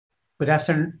Good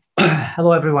afternoon.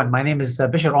 Hello, everyone. My name is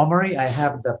Bishar Omari. I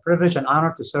have the privilege and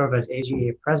honor to serve as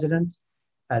AGA president.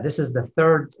 This is the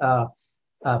third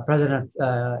president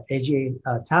AGA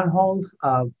town hall.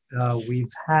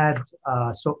 We've had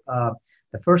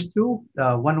the first two.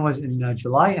 One was in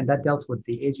July, and that dealt with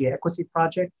the AGA Equity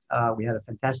Project. We had a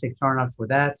fantastic turnout for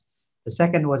that. The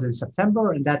second was in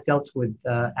September, and that dealt with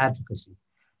advocacy.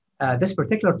 This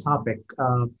particular topic,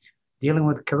 dealing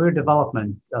with career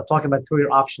development, talking about career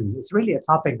options, it's really a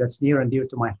topic that's near and dear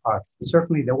to my heart.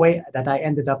 Certainly, the way that I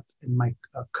ended up in my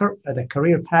the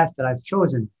career path that I've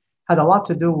chosen had a lot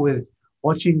to do with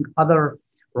watching other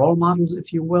role models,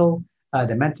 if you will,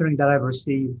 the mentoring that I've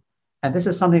received. And this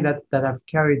is something that I've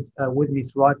carried with me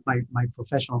throughout my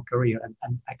professional career.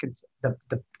 And I can, the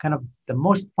kind of the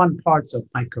most fun parts of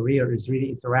my career is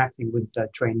really interacting with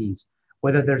trainees,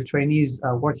 whether they're trainees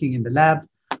working in the lab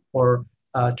or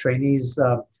trainees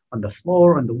on the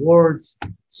floor, on the wards.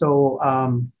 So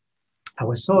I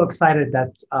was so excited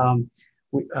that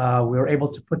we were able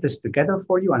to put this together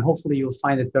for you, and hopefully you'll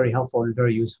find it very helpful and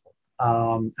very useful.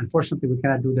 Unfortunately, we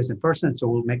cannot do this in person, so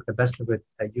we'll make the best of it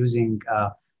using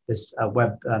this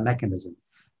web mechanism.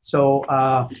 So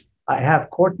I have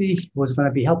Courtney, who's going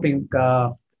to be helping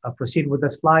proceed with the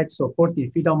slides. So Courtney,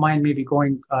 if you don't mind maybe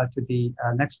going to the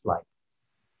next slide.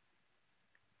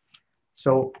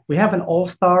 So we have an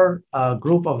all-star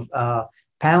group of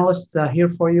panelists here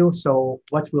for you. So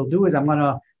what we'll do is I'm going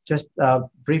to just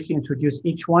briefly introduce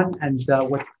each one. And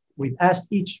what we've asked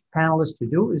each panelist to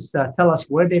do is tell us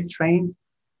where they've trained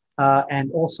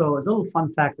and also a little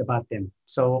fun fact about them.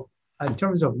 So in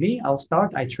terms of me, I'll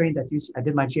start. I trained at UC, I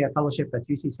did my GI fellowship at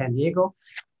UC San Diego.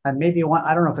 And maybe one,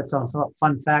 I don't know if it's a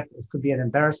fun fact, it could be an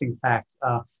embarrassing fact.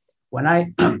 When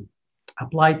I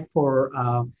applied for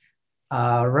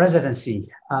residency,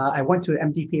 I went to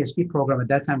an MD PhD program at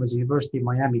that time. It was the University of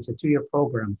Miami. It's a 2-year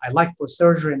program. I liked both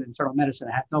surgery and internal medicine.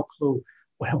 I had no clue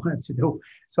what I wanted to do.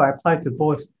 So I applied to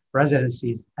both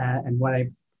residencies. And when I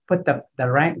put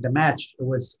the match, it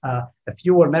was a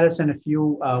few were medicine, a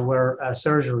few were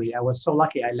surgery. I was so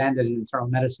lucky I landed in internal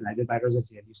medicine. I did my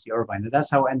residency at UC Irvine. And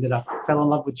that's how I ended up. I fell in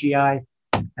love with GI.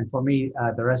 And for me,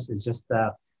 the rest is just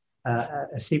a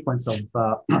sequence of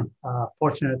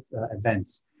fortunate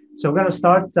events. So we're going to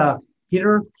start.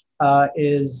 Peter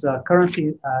is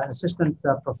currently assistant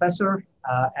professor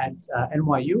at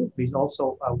NYU. He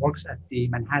also works at the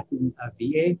Manhattan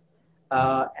VA.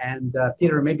 And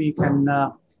Peter, maybe you can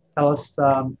tell us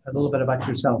a little bit about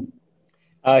yourself.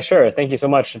 Sure. Thank you so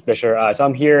much, Bishar. So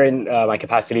I'm here in my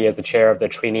capacity as the chair of the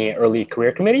Trainee Early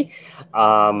Career Committee.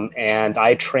 And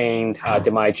I trained,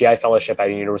 did my GI fellowship at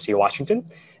the University of Washington,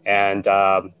 and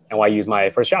NYU is my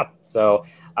first job. So,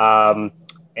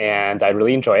 and I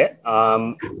really enjoy it.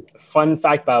 Fun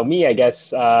fact about me, I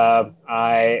guess,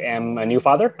 I am a new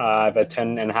father. I have a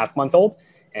 10-and-a-half-month-old,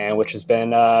 and which has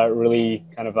been really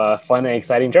kind of a fun and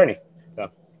exciting journey. So,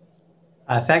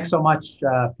 thanks so much,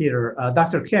 Peter.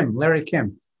 Dr. Kim, Larry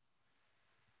Kim.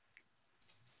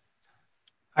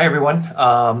 Hi, everyone.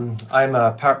 I'm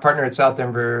a partner at South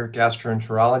Denver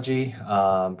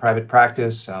Gastroenterology, private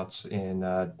practice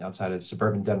outside of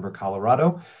suburban Denver,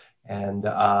 Colorado. And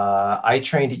I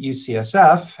trained at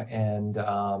UCSF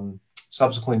and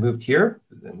subsequently moved here.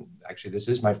 And actually, this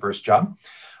is my first job.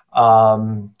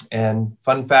 And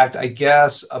fun fact, I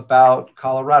guess, about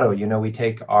Colorado, you know, we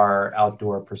take our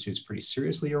outdoor pursuits pretty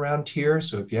seriously around here.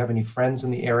 So if you have any friends in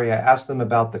the area, ask them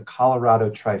about the Colorado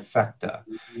trifecta.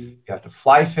 You have to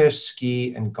fly fish,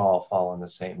 ski, and golf all on the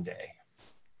same day.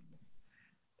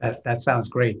 That sounds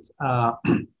great.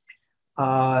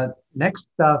 Next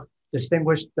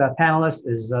distinguished panelist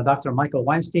is Dr. Michael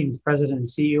Weinstein. He's president and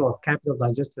CEO of Capital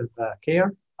Digestive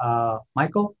Care.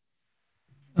 Michael?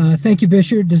 Thank you,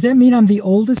 Bishar. Does that mean I'm the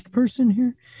oldest person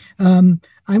here?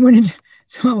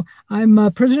 So I'm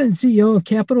president and CEO of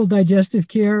Capital Digestive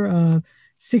Care,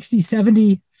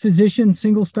 60-70 physician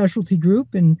single specialty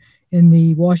group in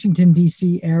the Washington,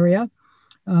 D.C. area.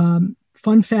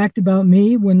 Fun fact about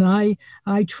me, when I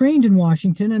trained in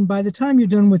Washington, and by the time you're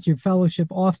done with your fellowship,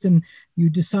 often you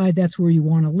decide that's where you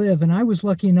want to live. And I was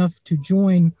lucky enough to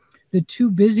join the two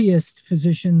busiest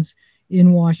physicians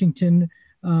in Washington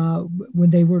when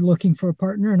they were looking for a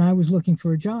partner and I was looking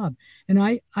for a job. And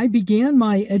I began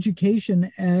my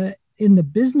education in the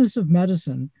business of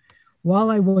medicine while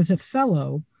I was a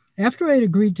fellow. After I had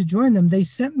agreed to join them, they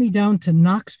sent me down to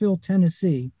Knoxville,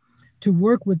 Tennessee to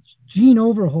work with Gene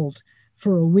Overholt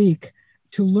for a week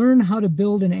to learn how to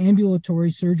build an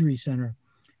ambulatory surgery center.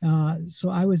 So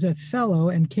I was a fellow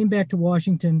and came back to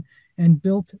Washington and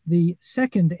built the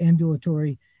second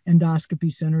ambulatory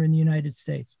endoscopy center in the United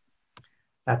States.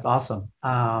 That's awesome.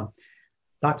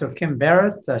 Dr. Kim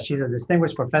Barrett. She's a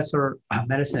distinguished professor of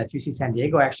medicine at UC San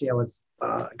Diego. Actually,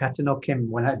 I got to know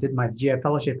Kim when I did my GI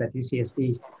fellowship at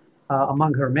UCSD.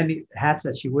 Among her many hats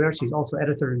that she wears, she's also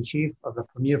editor-in-chief of the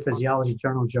premier physiology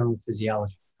journal, Journal of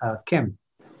Physiology. Kim.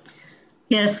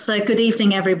 Yes, good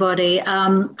evening, everybody.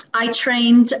 I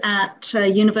trained at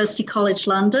University College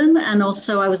London, and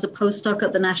also I was a postdoc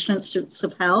at the National Institutes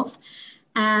of Health.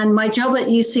 And my job at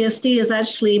UCSD is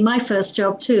actually my first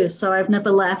job too, so I've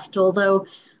never left, although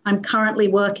I'm currently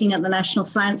working at the National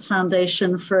Science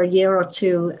Foundation for a year or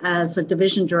two as a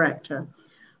division director.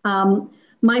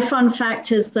 My fun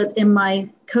fact is that in my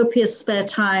copious spare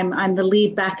time, I'm the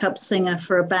lead backup singer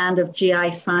for a band of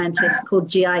GI scientists called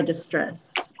GI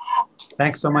Distress.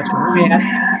 Thanks so much. Let me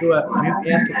ask you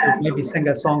to maybe sing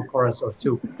a song for us or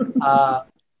two.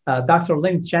 Dr.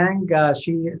 Ling Chang,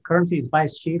 she currently is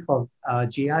Vice Chief of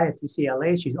GI at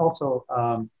UCLA. She's also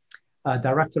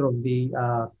Director of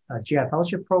the GI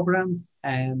Fellowship Program.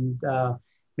 And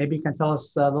maybe you can tell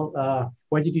us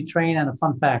where did you train and a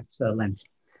fun fact, Ling.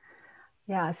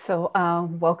 Yeah, so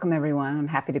welcome everyone. I'm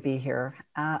happy to be here.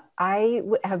 I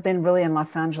have been really in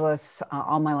Los Angeles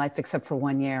all my life except for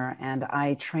 1 year, and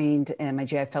I trained in my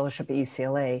GI fellowship at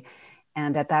UCLA.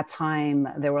 And at that time,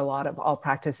 there were a lot of, all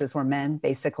practices were men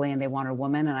basically, and they wanted a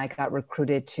woman, and I got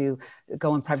recruited to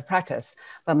go in private practice.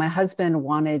 But my husband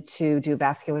wanted to do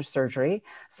vascular surgery.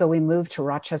 So we moved to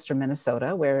Rochester,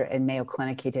 Minnesota, where in Mayo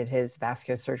Clinic, he did his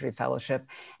vascular surgery fellowship.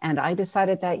 And I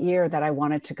decided that year that I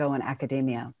wanted to go in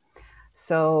academia.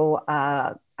 So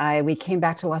we came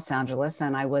back to Los Angeles,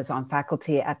 and I was on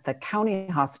faculty at the county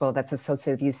hospital that's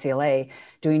associated with UCLA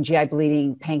doing GI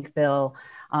bleeding, panc bill.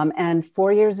 And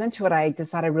 4 years into it, I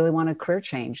decided I really wanted a career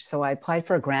change. So I applied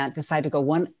for a grant, decided to go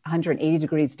 180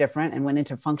 degrees different and went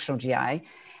into functional GI.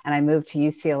 And I moved to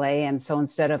UCLA. And so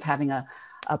instead of having a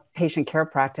patient care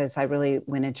practice, I really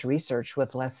went into research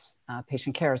with less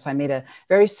patient care. So I made a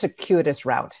very circuitous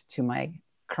route to my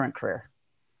current career.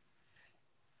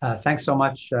 Thanks so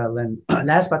much, Lynn.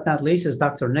 Last but not least is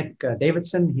Dr. Nick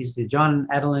Davidson. He's the John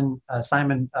Adeline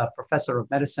Simon Professor of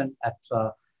Medicine at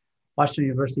Washington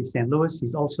University of St. Louis.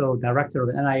 He's also director of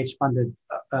an NIH-funded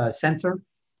center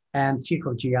and chief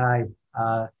of GI.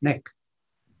 Nick.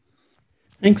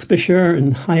 Thanks, Bashir,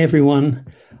 and hi, everyone.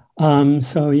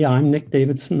 So yeah, I'm Nick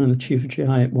Davidson. I'm the chief of GI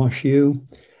at WashU.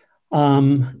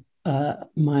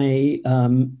 My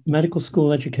medical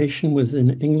school education was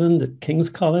in England at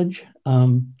King's College.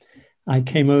 I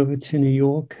came over to New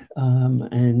York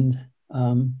and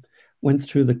went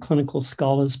through the Clinical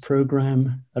Scholars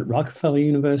Program at Rockefeller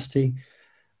University,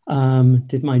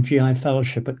 did my GI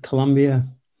fellowship at Columbia.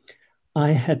 I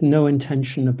had no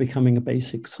intention of becoming a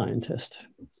basic scientist.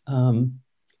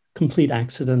 Complete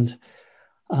accident.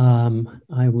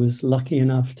 I was lucky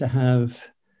enough to have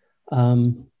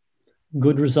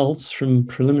good results from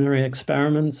preliminary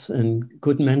experiments and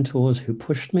good mentors who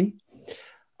pushed me.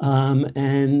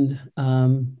 I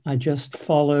just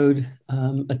followed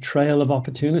a trail of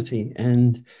opportunity.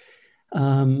 And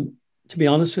to be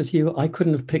honest with you, I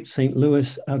couldn't have picked St.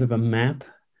 Louis out of a map.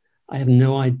 I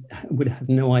would have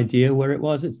no idea where it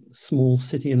was. It's a small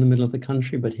city in the middle of the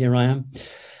country, but here I am.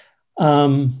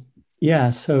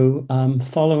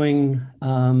 Following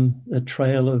a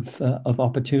trail of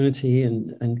opportunity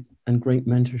and great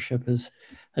mentorship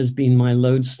has been my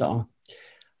lodestar.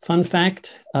 Fun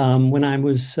fact, when I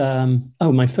was,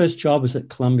 my first job was at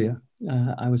Columbia.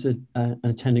 I was an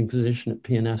attending physician at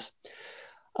PNS.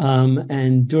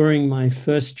 And during my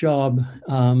first job,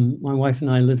 my wife and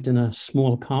I lived in a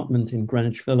small apartment in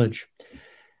Greenwich Village.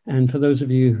 And for those of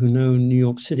you who know New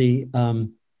York City,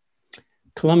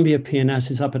 Columbia PNS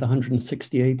is up at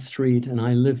 168th Street, and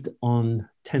I lived on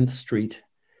 10th Street.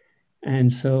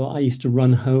 And so I used to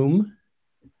run home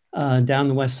down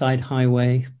the West Side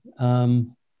Highway,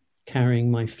 carrying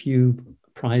my few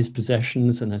prized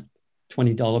possessions and a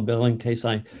 $20 bill in case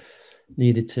I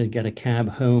needed to get a cab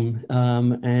home,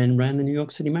 and ran the New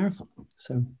York City Marathon.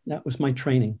 So that was my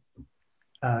training.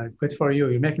 Good for you.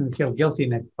 You're making me feel guilty,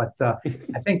 Nick, but I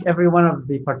think every one of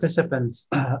the participants,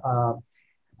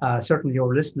 certainly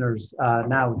your listeners,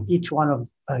 now each one of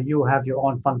you have your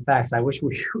own fun facts. I wish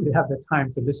we would have the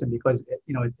time to listen because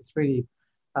it's really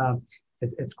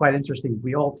it's quite interesting.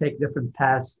 We all take different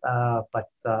paths, but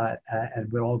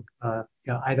and we're all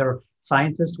either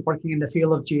scientists working in the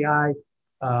field of GI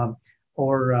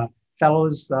or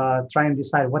fellows trying to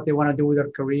decide what they want to do with their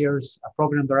careers.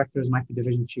 Program directors might be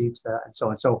division chiefs and so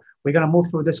on. So we're going to move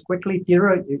through this quickly.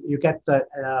 Peter, you get the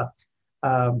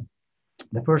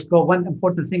first go. One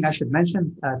important thing I should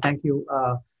mention, thank you,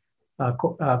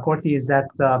 Courtney, is that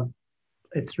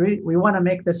we want to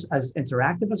make this as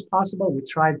interactive as possible. We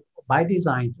tried by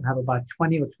design to have about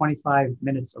 20 or 25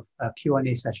 minutes of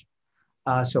Q&A session.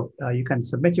 So you can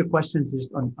submit your questions just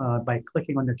by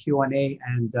clicking on the Q&A,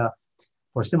 and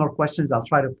for similar questions, I'll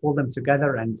try to pull them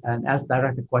together and ask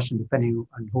directed questions depending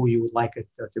on who you would like it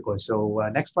to go. So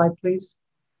next slide, please.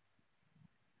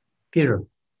 Peter.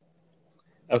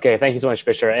 Okay, thank you so much,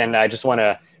 Bishar. And I just want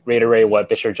to reiterate what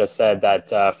Bishar just said, that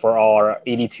for all our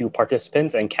 82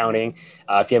 participants and counting,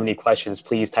 if you have any questions,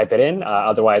 please type it in.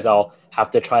 Otherwise, I'll have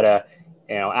to try to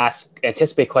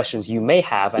anticipate questions you may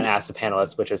have and ask the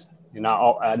panelists, which is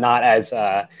not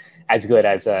as good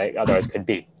as otherwise could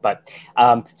be. But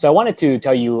so I wanted to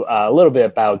tell you a little bit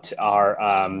about our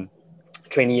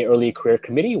Trainee Early Career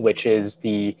Committee, which is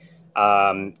the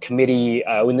committee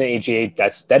within the AGA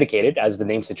that's dedicated, as the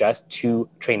name suggests, to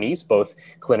trainees, both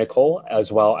clinical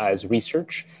as well as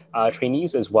research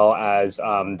trainees, as well as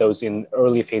those in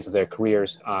early phase of their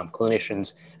careers,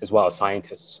 clinicians, as well as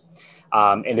scientists.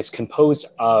 And it's composed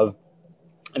of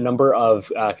a number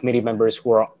of committee members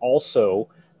who are also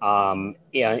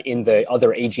in the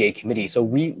other AGA committee. So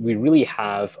we really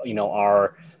have,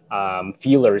 our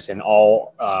feelers in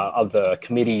all of the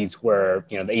committees where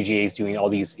the AGA is doing all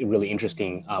these really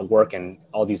interesting work and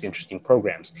all these interesting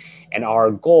programs. And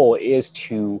our goal is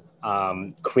to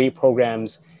create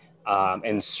programs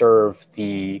and serve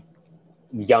the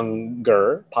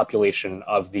younger population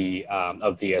of the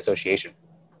association.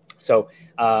 So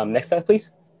next slide,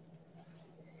 please.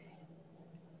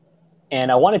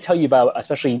 And I want to tell you about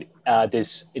especially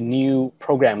this new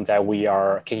program that we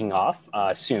are kicking off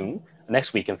soon.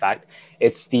 Next week, in fact.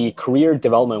 It's the Career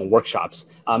Development Workshops.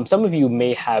 Some of you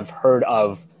may have heard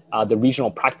of the Regional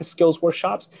Practice Skills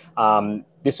Workshops.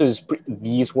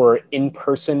 These were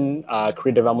in-person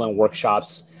career development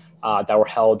workshops that were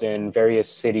held in various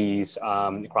cities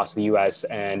across the US.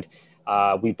 And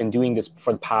we've been doing this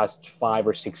for the past 5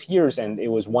 or 6 years, and it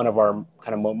was one of our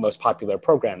kind of most popular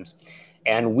programs.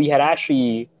 And we had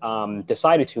actually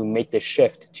decided to make this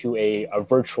shift to a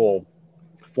virtual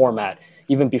format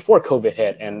even before COVID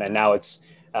hit, and now it's,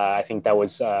 I think that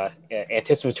was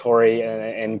anticipatory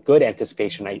and good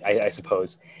anticipation, I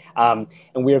suppose. And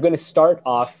we are going to start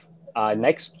off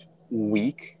next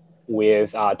week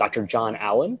with Dr. John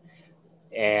Allen,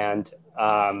 and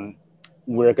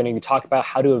we're going to talk about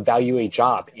how to evaluate a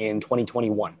job in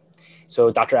 2021.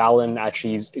 So Dr. Allen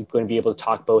actually is going to be able to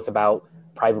talk both about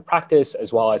private practice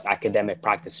as well as academic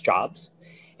practice jobs.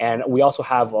 And we also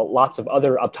have lots of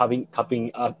other upcoming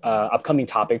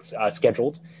topics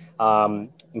scheduled,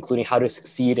 including how to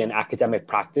succeed in academic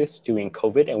practice during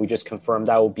COVID. And we just confirmed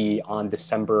that will be on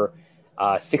December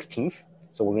 16th.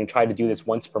 So we're going to try to do this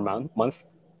once per month,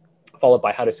 followed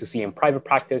by how to succeed in private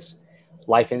practice,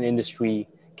 life in industry,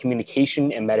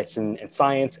 communication in medicine and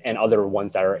science, and other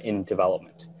ones that are in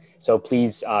development. So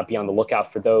please be on the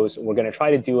lookout for those. We're going to try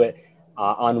to do it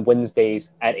on Wednesdays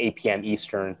at 8 p.m.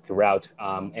 Eastern throughout,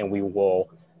 and we will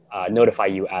notify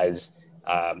you as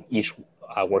each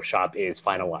workshop is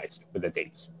finalized with the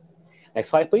dates. Next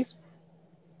slide, please.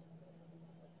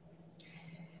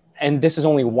 And this is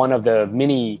only one of the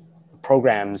many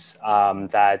programs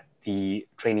that the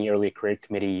Trainee Early Career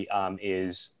Committee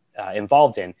is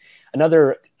involved in.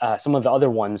 Some of the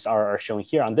other ones are shown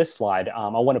here on this slide. I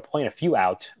want to point a few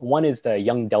out. One is the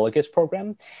Young Delegates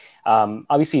Program.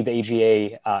 Obviously, the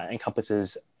AGA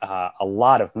encompasses a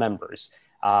lot of members,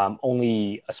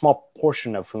 only a small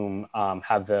portion of whom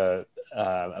have the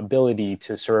ability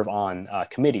to serve on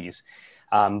committees.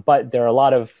 But there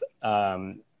are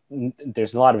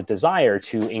there's a lot of desire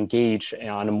to engage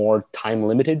on a more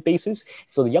time-limited basis.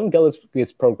 So the Young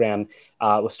Delegates Program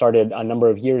was started a number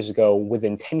of years ago with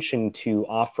intention to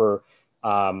offer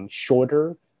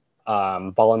shorter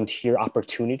volunteer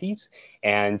opportunities.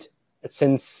 And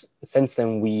since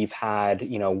then, we've had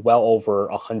well over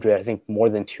 100, I think more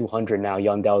than 200 now,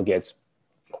 young delegates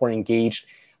who are engaged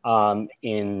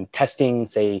in testing,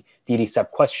 say,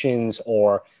 DDCEP questions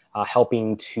or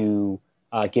helping to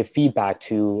give feedback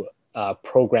to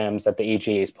programs that the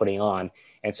AGA is putting on.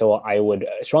 And so I would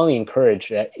strongly encourage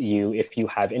that if you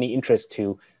have any interest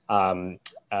to look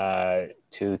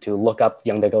up the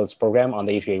Young Delegates Program on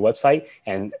the AGA website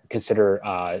and consider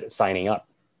signing up.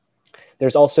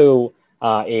 There's also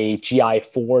a GI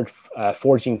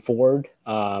Forging Forward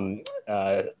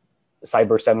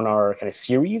cyber seminar kind of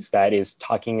series that is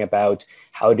talking about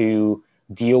how to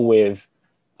deal with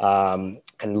kind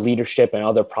of leadership and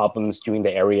other problems during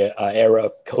the era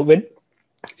of COVID.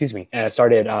 Excuse me. And it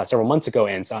started several months ago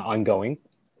and it's ongoing.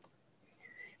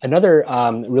 Another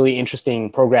really interesting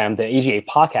program, the AGA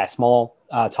podcast, Small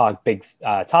Talk, Big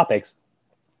Topics,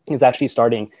 is actually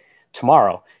starting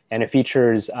tomorrow. And it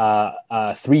features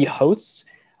 3 hosts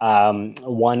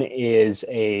One is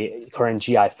a current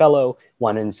GI fellow,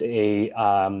 one is a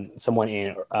someone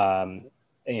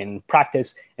in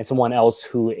practice, and someone else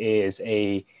who is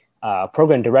a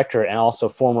program director and also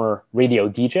former radio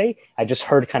DJ. I just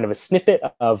heard kind of a snippet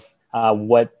of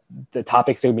what the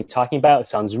topics they'll be talking about. It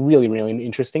sounds really, really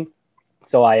interesting.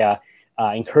 So I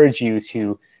encourage you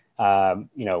to,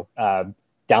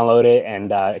 download it and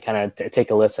kind of take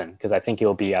a listen, because I think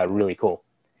it'll be really cool.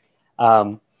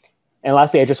 And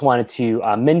lastly, I just wanted to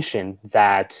mention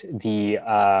that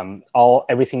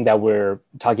everything that we're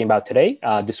talking about today,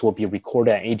 this will be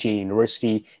recorded at AGA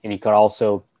University, and you can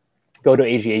also go to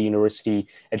AGA University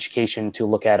Education to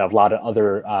look at a lot of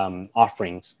other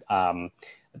offerings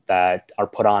that are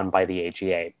put on by the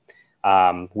AGA.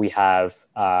 We have,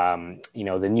 the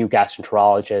New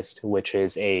Gastroenterologist, which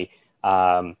is a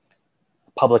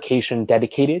publication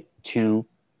dedicated to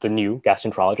the new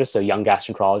gastroenterologist, so young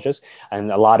gastroenterologists,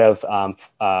 and a lot of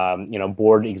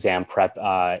board exam prep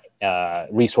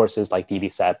resources like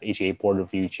DDCEP, AGA Board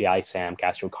Review, GI-SAM,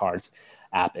 GastroCards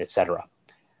app, etc.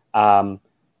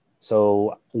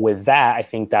 So with that, I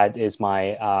think that is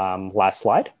my last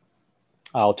slide.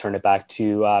 I'll turn it back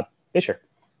to Bisher.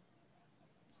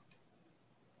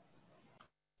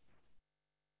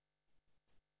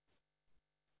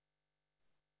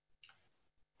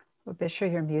 Well,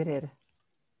 Bisher, you're muted.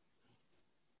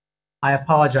 I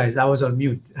apologize. I was on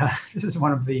mute. This is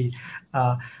one of the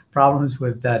problems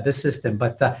with this system.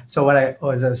 But so what I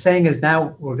was saying is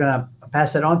now we're going to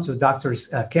pass it on to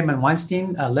Drs. Kim and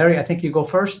Weinstein. Larry, I think you go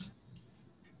first.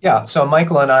 Yeah, so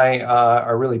Michael and I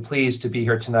are really pleased to be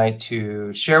here tonight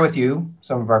to share with you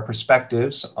some of our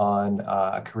perspectives on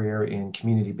a career in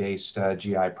community-based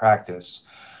GI practice.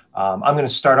 I'm going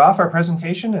to start off our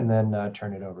presentation and then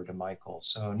turn it over to Michael.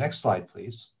 So next slide,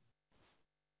 please.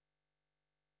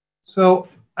 So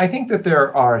I think that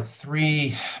there are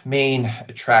three main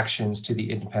attractions to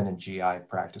the independent GI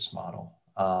practice model.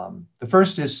 The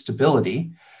first is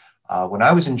stability. When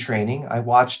I was in training, I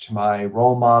watched my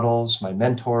role models, my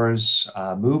mentors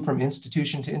move from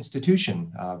institution to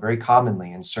institution very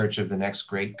commonly in search of the next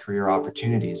great career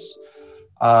opportunities.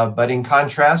 But in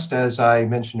contrast, as I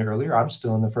mentioned earlier, I'm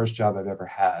still in the first job I've ever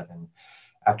had. And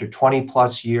after 20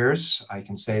 plus years, I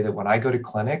can say that when I go to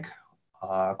clinic,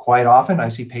 quite often I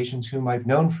see patients whom I've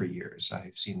known for years.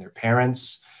 I've seen their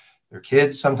parents, their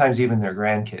kids, sometimes even their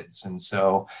grandkids. And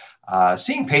so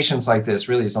seeing patients like this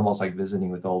really is almost like visiting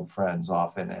with old friends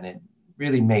often, and it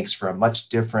really makes for a much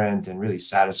different and really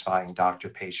satisfying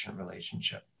doctor-patient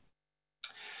relationship.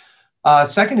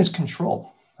 Second is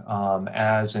control.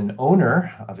 As an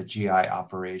owner of a GI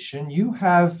operation, you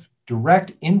have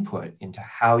direct input into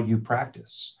how you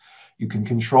practice. You can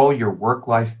control your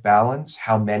work-life balance,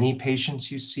 how many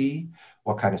patients you see,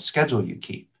 what kind of schedule you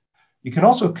keep. You can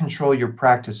also control your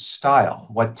practice style,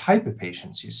 what type of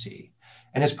patients you see.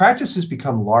 And as practices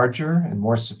become larger and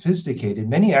more sophisticated,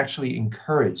 many actually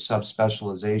encourage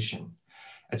subspecialization.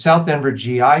 At South Denver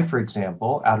GI, for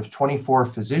example, out of 24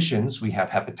 physicians, we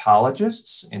have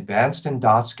hepatologists, advanced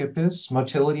endoscopists,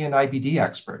 motility and IBD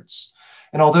experts.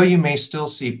 And although you may still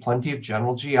see plenty of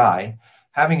general GI,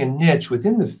 having a niche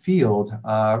within the field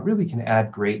really can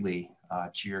add greatly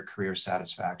to your career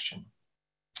satisfaction.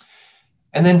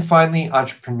 And then finally,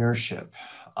 entrepreneurship.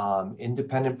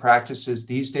 Independent practices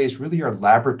these days really are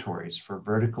laboratories for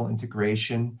vertical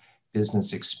integration,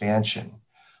 business expansion.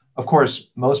 Of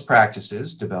course, most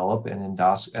practices develop and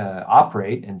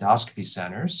operate endoscopy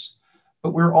centers,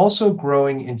 but we're also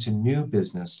growing into new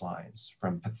business lines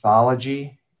from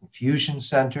pathology, infusion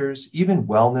centers, even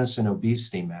wellness and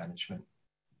obesity management.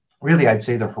 Really, I'd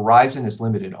say the horizon is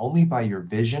limited only by your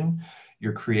vision,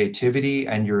 your creativity,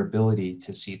 and your ability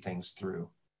to see things through.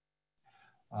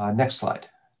 Next slide.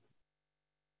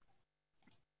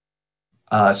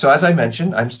 So as I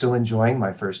mentioned, I'm still enjoying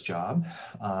my first job,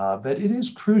 but it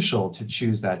is crucial to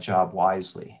choose that job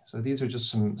wisely. So these are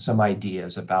just some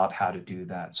ideas about how to do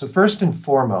that. So first and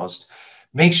foremost,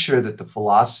 make sure that the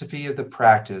philosophy of the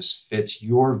practice fits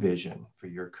your vision for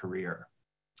your career.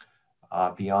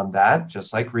 Beyond that,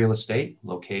 just like real estate,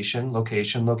 location,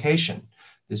 location, location.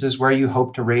 This is where you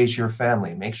hope to raise your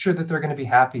family. Make sure that they're going to be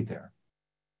happy there.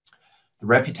 The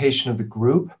reputation of the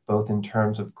group, both in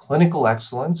terms of clinical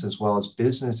excellence as well as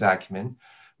business acumen,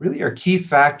 really are key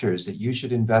factors that you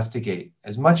should investigate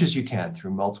as much as you can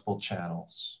through multiple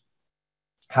channels.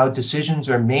 How decisions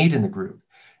are made in the group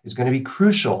is going to be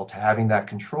crucial to having that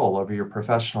control over your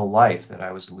professional life that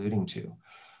I was alluding to.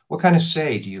 What kind of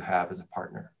say do you have as a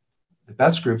partner? The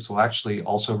best groups will actually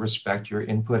also respect your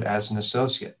input as an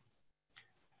associate.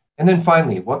 And then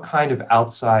finally, what kind of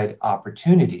outside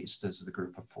opportunities does the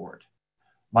group afford?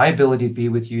 My ability to be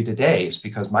with you today is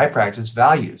because my practice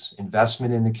values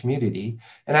investment in the community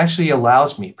and actually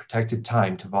allows me protected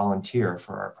time to volunteer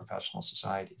for our professional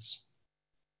societies.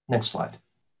 Next slide.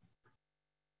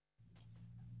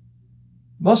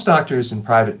 Most doctors in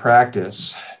private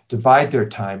practice divide their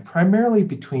time primarily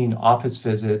between office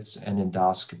visits and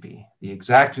endoscopy. The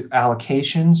exact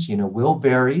allocations, will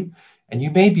vary, and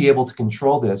you may be able to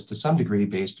control this to some degree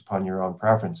based upon your own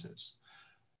preferences.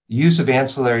 The use of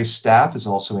ancillary staff is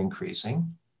also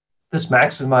increasing. This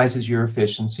maximizes your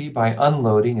efficiency by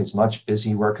unloading as much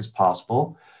busy work as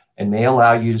possible and may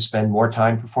allow you to spend more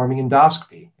time performing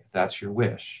endoscopy, if that's your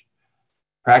wish.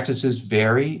 Practices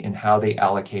vary in how they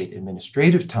allocate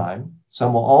administrative time.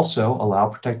 Some will also allow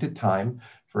protected time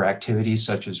for activities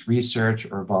such as research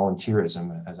or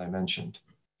volunteerism, as I mentioned.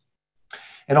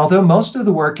 And although most of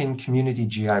the work in community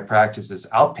GI practice is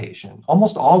outpatient,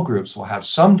 almost all groups will have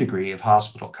some degree of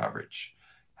hospital coverage.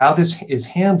 How this is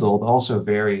handled also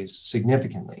varies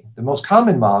significantly. The most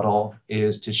common model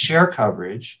is to share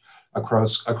coverage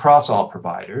across all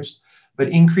providers, but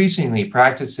increasingly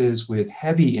practices with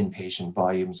heavy inpatient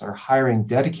volumes are hiring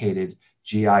dedicated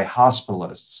GI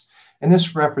hospitalists, and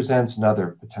this represents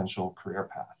another potential career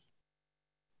path.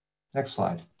 Next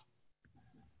slide.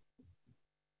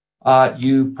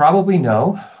 You probably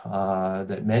know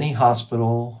that many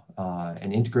hospital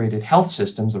and integrated health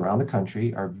systems around the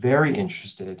country are very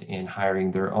interested in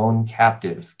hiring their own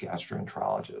captive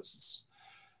gastroenterologists.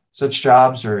 Such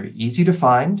jobs are easy to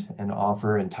find and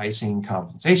offer enticing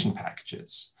compensation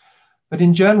packages. But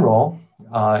in general,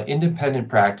 independent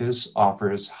practice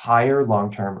offers higher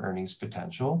long-term earnings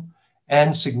potential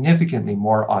and significantly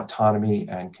more autonomy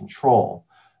and control,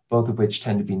 both of which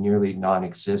tend to be nearly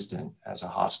non-existent as a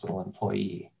hospital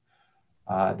employee.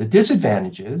 The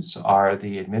disadvantages are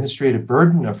the administrative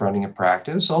burden of running a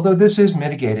practice, although this is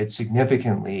mitigated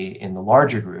significantly in the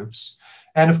larger groups.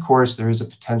 And of course, there is a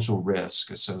potential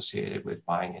risk associated with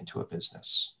buying into a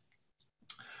business.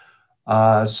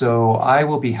 So I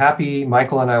will be happy,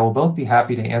 Michael and I will both be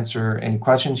happy to answer any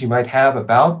questions you might have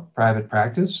about private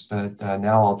practice, but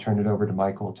now I'll turn it over to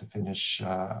Michael to finish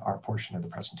our portion of the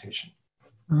presentation.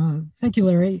 Thank you,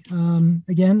 Larry.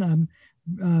 Again, I'm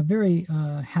very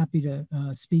happy to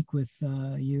speak with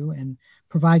you and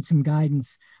provide some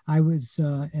guidance. I was,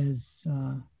 as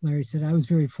Larry said, I was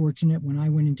very fortunate when I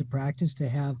went into practice to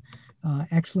have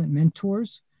excellent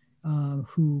mentors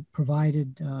who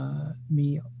provided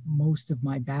me most of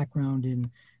my background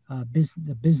in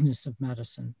the business of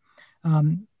medicine.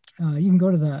 You can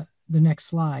go to the next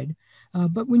slide.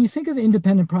 But when you think of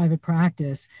independent private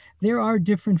practice, there are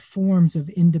different forms of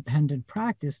independent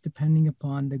practice depending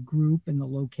upon the group and the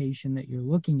location that you're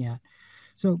looking at.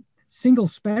 So single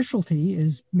specialty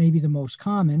is maybe the most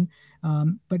common,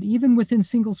 but even within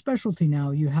single specialty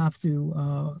now, you have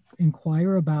to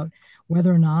inquire about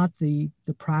whether or not the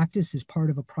practice is part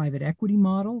of a private equity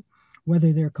model,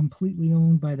 whether they're completely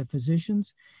owned by the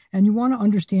physicians, and you want to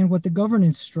understand what the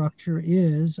governance structure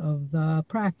is of the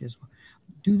practice.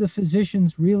 Do the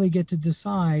physicians really get to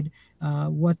decide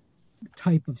what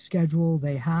type of schedule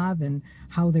they have and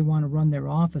how they want to run their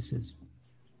offices?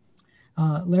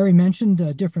 Larry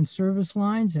mentioned different service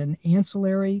lines and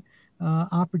ancillary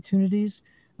opportunities.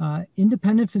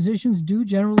 Independent physicians do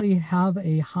generally have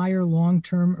a higher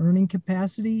long-term earning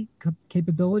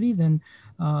capability than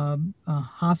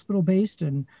hospital-based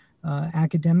and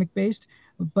academic-based,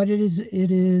 but it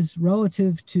is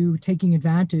relative to taking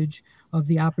advantage of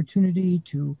the opportunity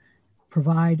to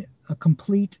provide a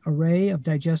complete array of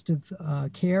digestive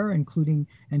care, including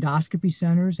endoscopy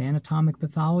centers, anatomic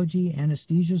pathology,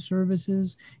 anesthesia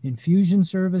services, infusion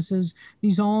services.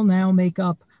 These all now make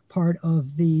up part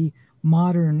of the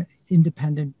modern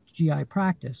independent GI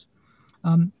practice.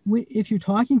 If you're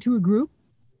talking to a group,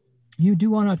 you do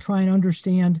want to try and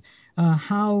understand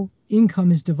how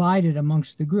income is divided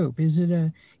amongst the group. Is it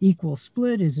an equal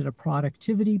split? Is it a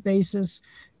productivity basis?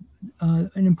 An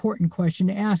important question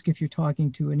to ask if you're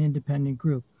talking to an independent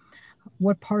group.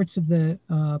 What parts of the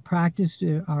practice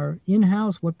are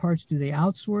in-house? What parts do they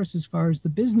outsource as far as the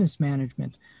business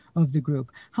management of the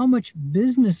group? How much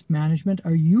business management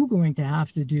are you going to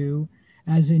have to do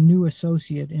as a new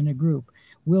associate in a group?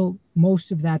 Will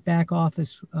most of that back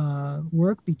office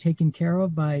work be taken care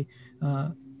of by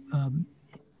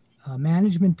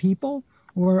management people,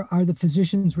 or are the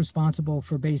physicians responsible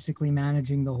for basically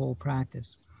managing the whole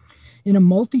practice? In a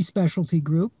multi-specialty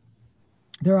group,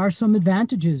 there are some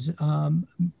advantages.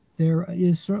 There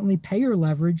is certainly payer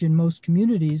leverage in most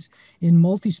communities in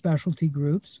multi-specialty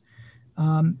groups.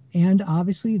 And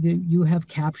obviously, you have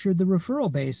captured the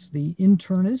referral base. The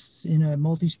internists in a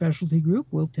multi-specialty group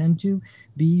will tend to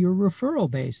be your referral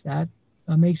base. That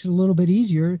makes it a little bit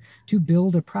easier to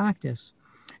build a practice.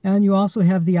 And you also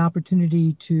have the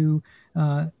opportunity to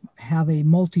have a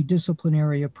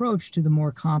multidisciplinary approach to the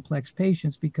more complex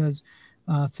patients, because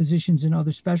physicians in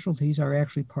other specialties are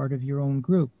actually part of your own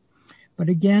group. But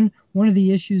again, one of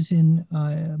the issues in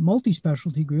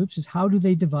multi-specialty groups is how do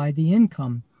they divide the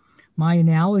income? My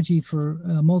analogy for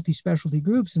multi-specialty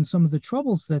groups and some of the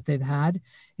troubles that they've had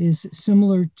is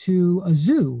similar to a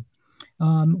zoo.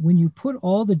 When you put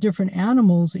all the different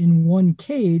animals in one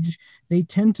cage, they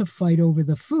tend to fight over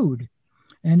the food.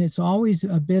 And it's always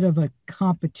a bit of a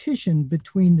competition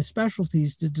between the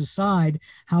specialties to decide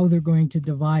how they're going to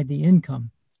divide the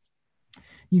income.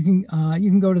 You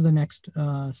can go to the next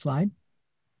slide.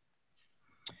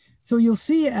 So you'll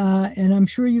see, and I'm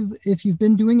sure if you've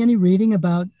been doing any reading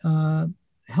about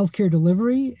healthcare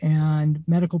delivery and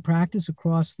medical practice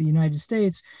across the United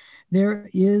States, there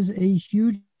is a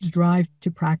huge drive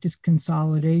to practice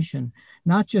consolidation,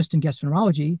 not just in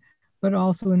gastroenterology, but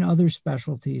also in other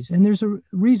specialties. And there's a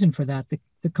reason for that.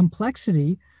 The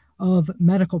complexity of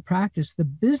medical practice, the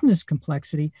business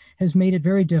complexity, has made it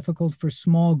very difficult for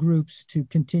small groups to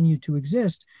continue to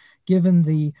exist, given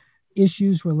the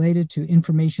issues related to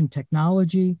information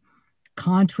technology,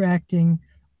 contracting,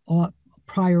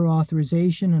 prior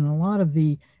authorization, and a lot of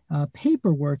the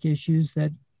paperwork issues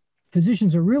that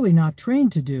physicians are really not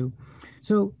trained to do.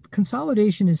 So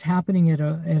consolidation is happening at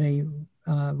a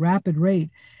rapid rate.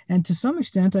 And to some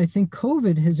extent, I think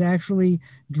COVID has actually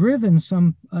driven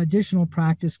some additional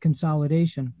practice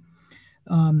consolidation.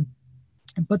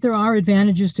 But there are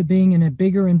advantages to being in a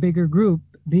bigger and bigger group,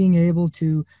 being able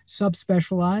to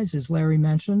subspecialize, as Larry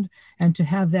mentioned, and to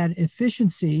have that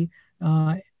efficiency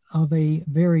of a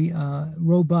very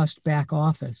robust back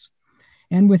office.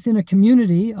 And within a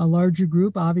community, a larger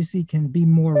group obviously can be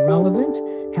more relevant,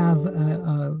 have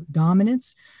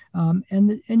dominance,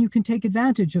 and you can take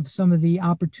advantage of some of the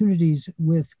opportunities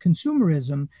with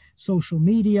consumerism, social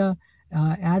media,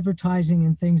 advertising,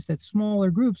 and things that smaller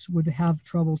groups would have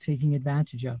trouble taking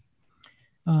advantage of.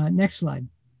 Next slide.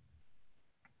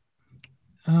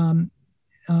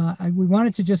 We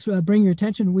wanted to just bring your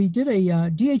attention. We did a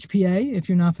DHPA, if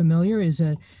you're not familiar, is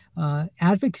a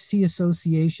advocacy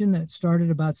association that started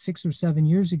about 6 or 7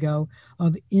 years ago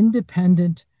of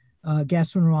independent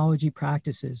gastroenterology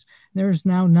practices. There's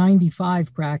now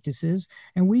 95 practices,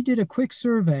 and we did a quick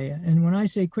survey. And when I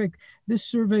say quick, this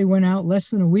survey went out less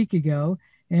than a week ago,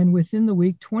 and within the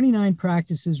week, 29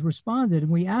 practices responded.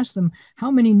 And we asked them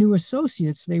how many new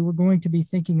associates they were going to be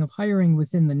thinking of hiring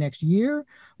within the next year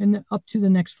and up to the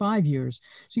next 5 years.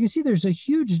 So you can see there's a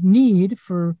huge need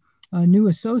for new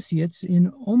associates in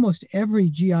almost every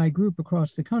GI group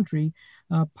across the country,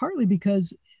 partly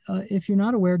because, if you're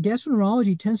not aware,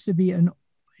 gastroenterology tends to be an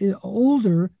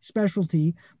older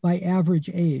specialty by average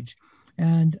age.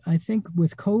 And I think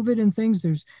with COVID and things,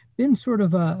 there's been sort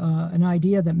of an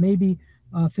idea that maybe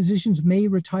physicians may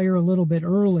retire a little bit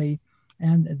early,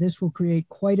 and this will create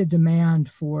quite a demand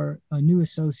for new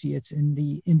associates in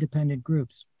the independent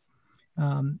groups.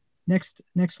 Next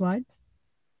slide.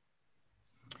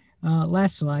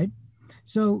 Last slide.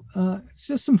 So it's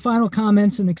just some final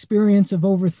comments and experience of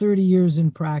over 30 years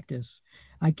in practice.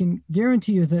 I can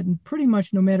guarantee you that pretty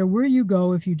much no matter where you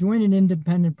go, if you join an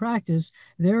independent practice,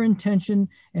 their intention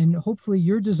and hopefully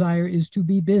your desire is to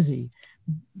be busy.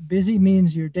 Busy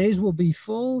means your days will be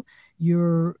full,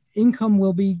 your income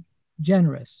will be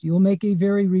generous. You'll make a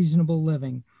very reasonable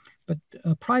living. But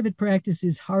private practice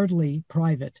is hardly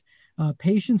private.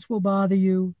 Patients will bother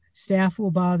you, staff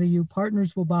will bother you,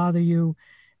 partners will bother you.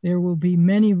 There will be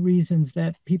many reasons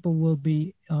that people will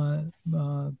be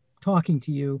talking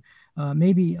to you,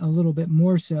 maybe a little bit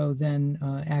more so than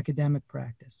academic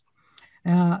practice.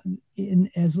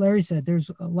 As Larry said,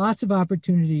 there's lots of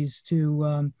opportunities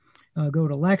to go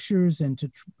to lectures and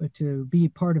to be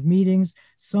part of meetings.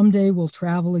 Someday we'll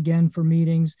travel again for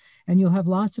meetings, and you'll have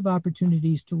lots of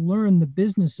opportunities to learn the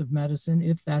business of medicine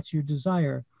if that's your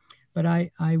desire. But I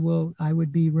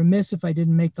would be remiss if I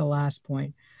didn't make the last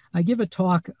point. I give a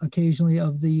talk occasionally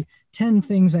of the 10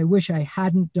 things I wish I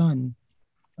hadn't done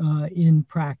in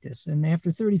practice. And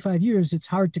after 35 years, it's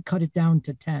hard to cut it down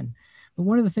to 10. But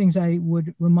one of the things I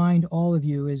would remind all of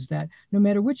you is that no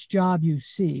matter which job you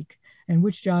seek and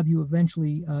which job you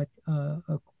eventually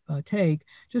take,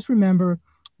 just remember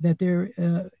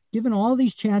that given all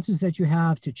these chances that you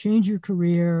have to change your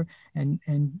career and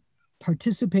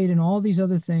participate in all these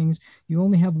other things, you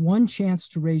only have one chance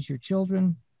to raise your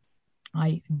children.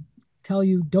 I tell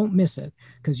you don't miss it,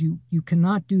 because you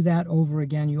cannot do that over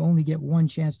again. You only get one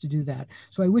chance to do that.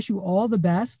 So I wish you all the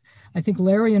best. I think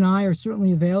Larry and I are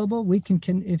certainly available. We can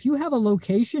if you have a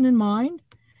location in mind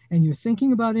and you're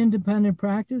thinking about independent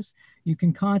practice, you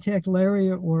can contact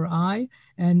Larry or I,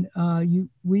 and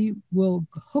we will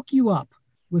hook you up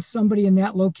with somebody in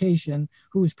that location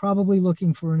who is probably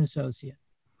looking for an associate.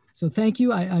 So thank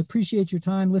you. I appreciate your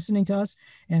time listening to us,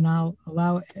 and I'll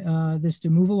allow this to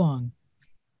move along.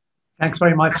 Thanks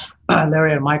very much,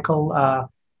 Larry and Michael.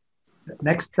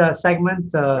 Next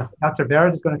segment, Dr.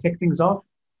 Baird is going to kick things off.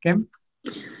 Kim?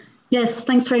 Yes,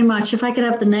 thanks very much. If I could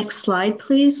have the next slide,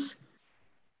 please.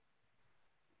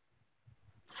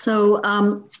 So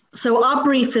our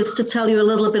brief is to tell you a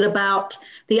little bit about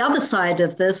the other side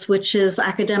of this, which is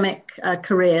academic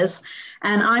careers.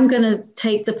 And I'm going to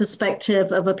take the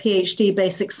perspective of a PhD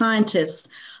basic scientist.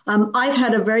 I've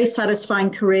had a very satisfying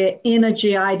career in a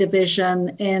GI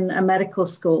division in a medical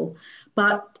school.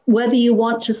 But whether you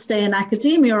want to stay in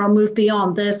academia or move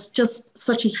beyond, there's just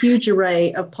such a huge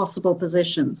array of possible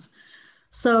positions.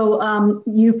 So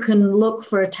you can look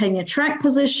for a tenure track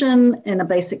position in a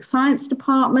basic science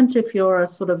department if you're a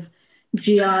sort of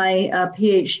GI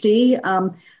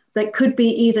PhD. That could be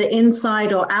either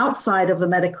inside or outside of a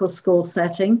medical school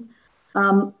setting.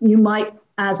 You might,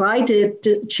 as I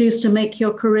did, choose to make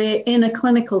your career in a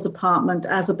clinical department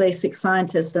as a basic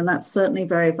scientist, and that's certainly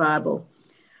very viable.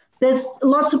 There's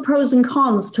lots of pros and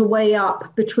cons to weigh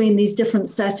up between these different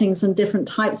settings and different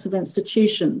types of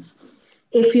institutions.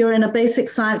 If you're in a basic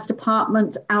science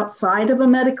department outside of a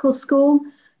medical school,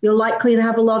 you're likely to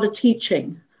have a lot of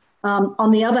teaching.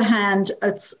 On the other hand,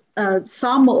 it's,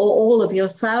 some or all of your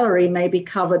salary may be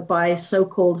covered by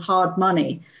so-called hard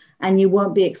money, and you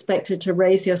won't be expected to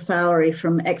raise your salary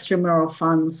from extramural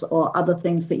funds or other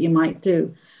things that you might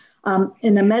do.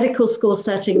 In a medical school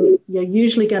setting, you're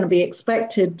usually going to be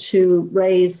expected to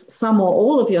raise some or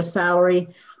all of your salary,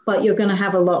 but you're going to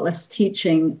have a lot less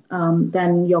teaching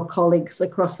than your colleagues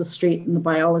across the street in the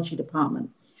biology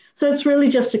department. So it's really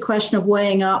just a question of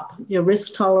weighing up your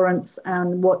risk tolerance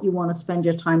and what you want to spend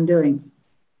your time doing.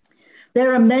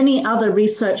 There are many other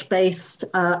research-based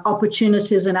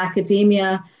opportunities in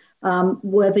academia,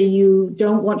 whether you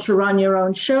don't want to run your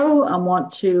own show and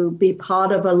want to be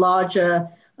part of a larger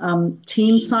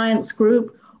team science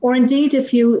group, or indeed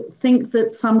if you think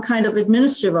that some kind of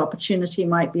administrative opportunity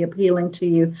might be appealing to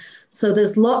you. So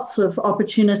there's lots of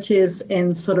opportunities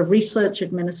in sort of research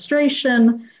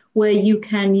administration where you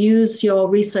can use your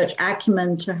research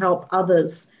acumen to help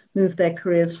others move their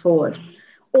careers forward.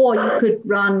 Or you could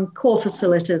run core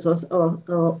facilities or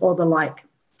the like.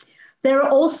 There are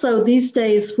also these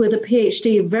days with a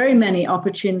PhD, very many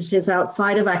opportunities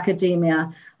outside of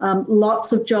academia,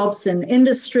 lots of jobs in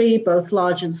industry, both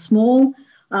large and small,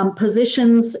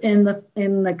 positions in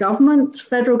the government,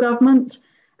 federal government,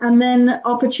 and then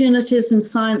opportunities in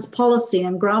science policy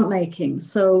and grant making.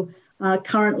 So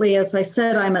currently, as I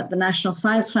said, I'm at the National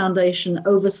Science Foundation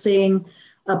overseeing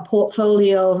a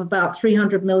portfolio of about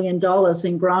 $300 million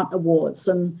in grant awards.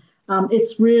 And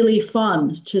it's really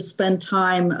fun to spend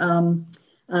time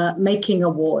making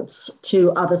awards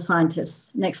to other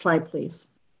scientists. Next slide, please.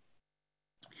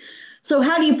 So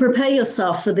how do you prepare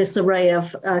yourself for this array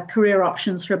of career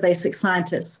options for a basic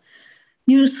scientist?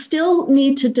 You still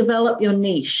need to develop your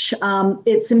niche.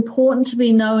 It's important to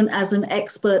be known as an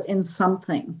expert in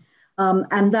something.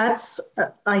 And that's,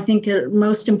 I think, a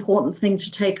most important thing to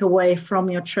take away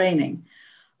from your training.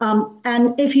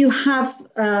 And if you have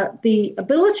the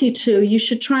ability to, you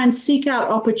should try and seek out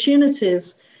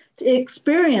opportunities to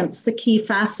experience the key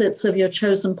facets of your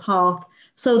chosen path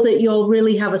so that you'll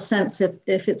really have a sense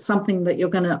if it's something that you're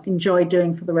going to enjoy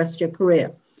doing for the rest of your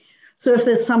career. So if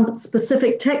there's some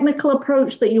specific technical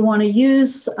approach that you want to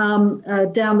use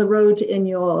down the road in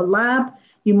your lab,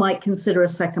 you might consider a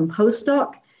second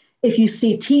postdoc. If you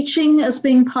see teaching as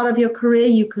being part of your career,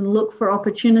 you can look for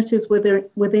opportunities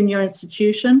within your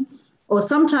institution. Or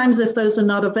sometimes if those are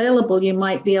not available, you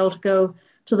might be able to go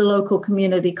to the local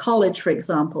community college, for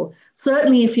example.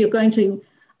 Certainly if you're going to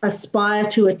aspire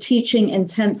to a teaching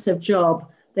intensive job,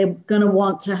 they're going to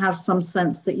want to have some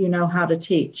sense that you know how to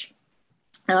teach.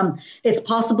 It's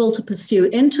possible to pursue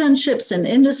internships in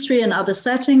industry and other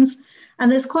settings.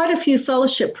 And there's quite a few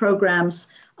fellowship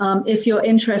programs if you're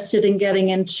interested in getting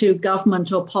into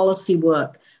government or policy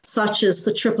work, such as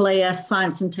the AAAS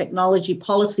Science and Technology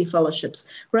Policy Fellowships,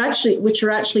 which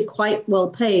are actually quite well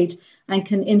paid and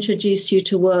can introduce you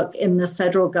to work in the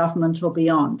federal government or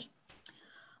beyond.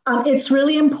 It's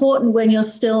really important when you're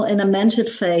still in a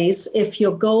mentored phase, if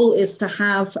your goal is to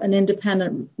have an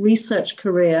independent research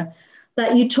career,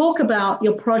 that you talk about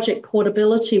your project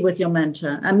portability with your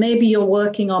mentor. And maybe you're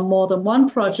working on more than one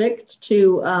project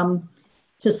to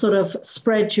sort of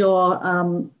spread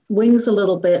your wings a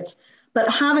little bit.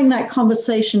 But having that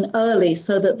conversation early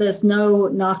so that there's no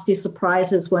nasty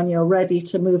surprises when you're ready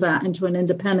to move out into an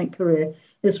independent career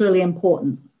is really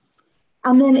important.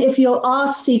 And then if you are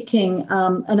seeking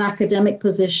an academic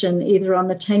position, either on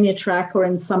the tenure track or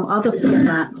in some other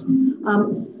format,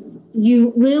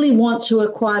 you really want to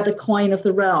acquire the coin of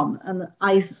the realm. And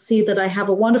I see that I have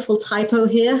a wonderful typo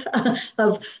here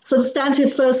of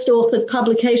substantive first authored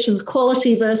publications,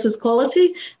 quality versus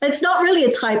quality. It's not really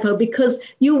a typo because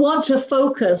you want to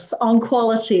focus on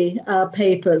quality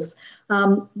papers.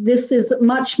 This is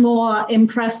much more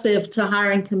impressive to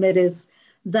hiring committees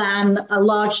than a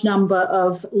large number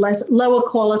of lower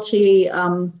quality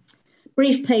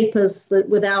brief papers that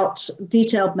without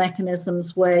detailed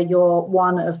mechanisms where you're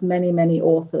one of many, many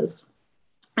authors.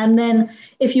 And then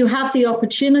if you have the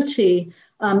opportunity,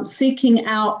 seeking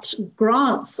out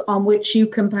grants on which you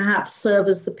can perhaps serve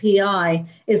as the PI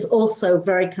is also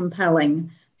very compelling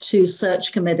to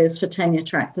search committees for tenure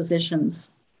track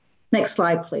positions. Next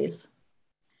slide, please.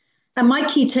 And my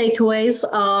key takeaways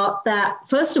are that,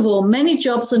 first of all, many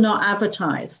jobs are not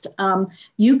advertised.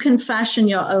 You can fashion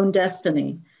your own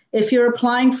destiny. If you're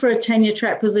applying for a tenure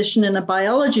track position in a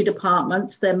biology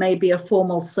department, there may be a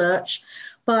formal search,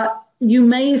 but you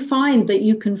may find that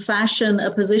you can fashion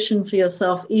a position for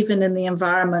yourself even in the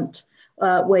environment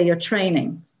where you're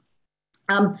training.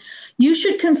 You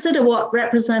should consider what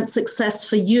represents success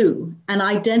for you and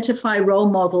identify role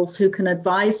models who can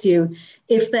advise you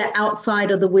if they're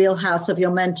outside of the wheelhouse of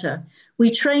your mentor.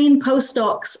 We train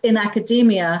postdocs in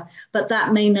academia, but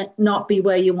that may not be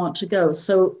where you want to go.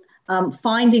 So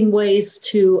finding ways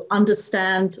to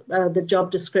understand the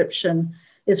job description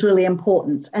is really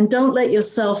important. And don't let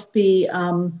yourself be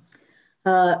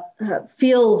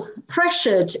feel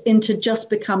pressured into just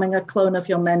becoming a clone of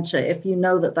your mentor if you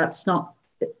know that that's not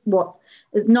what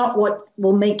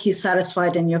will make you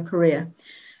satisfied in your career.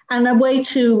 And a way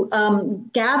to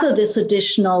gather this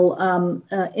additional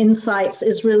insights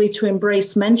is really to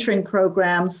embrace mentoring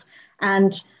programs.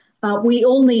 And we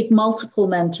all need multiple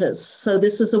mentors. So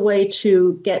this is a way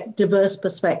to get diverse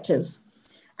perspectives.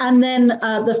 And then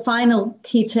the final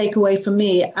key takeaway for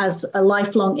me as a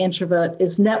lifelong introvert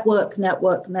is network,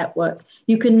 network, network.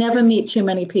 You can never meet too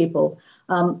many people.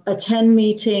 Attend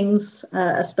meetings,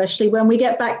 especially when we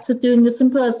get back to doing this in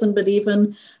person, but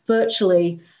even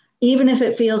virtually, even if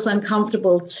it feels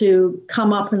uncomfortable to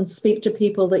come up and speak to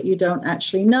people that you don't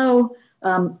actually know,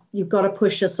 you've got to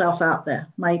push yourself out there.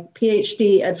 My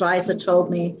PhD advisor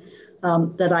told me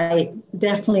that I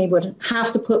definitely would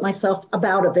have to put myself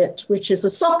about a bit, which is a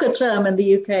soccer term in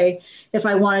the UK, if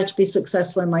I wanted to be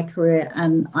successful in my career.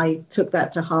 And I took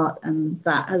that to heart, and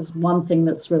that is one thing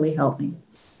that's really helped me.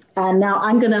 And now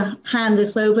I'm going to hand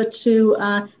this over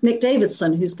to Nick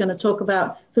Davidson, who's going to talk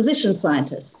about physician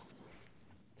scientists.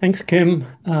 Thanks, Kim.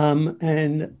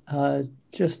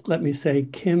 Just let me say,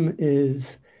 Kim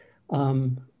is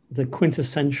the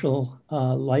quintessential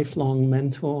lifelong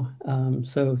mentor.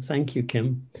 So thank you,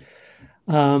 Kim.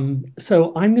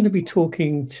 So I'm going to be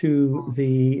talking to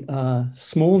the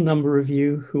small number of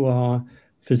you who are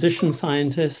physician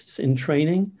scientists in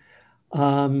training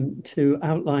to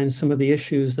outline some of the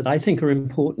issues that I think are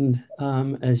important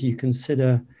as you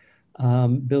consider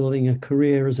building a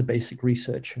career as a basic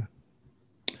researcher.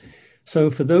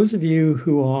 So for those of you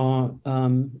who are,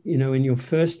 in your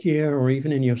first year or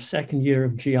even in your second year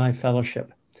of GI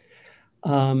fellowship,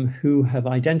 who have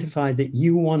identified that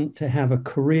you want to have a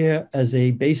career as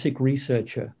a basic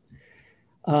researcher,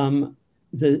 among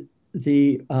the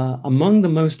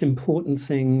most important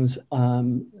things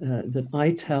that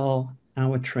I tell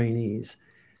our trainees,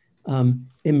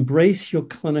 embrace your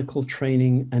clinical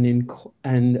training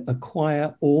and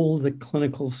acquire all the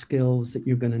clinical skills that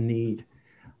you're going to need.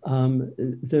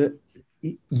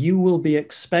 You will be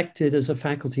expected as a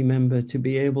faculty member to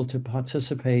be able to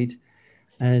participate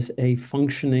as a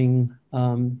functioning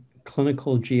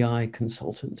clinical GI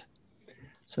consultant.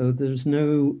 So there's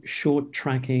no short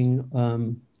tracking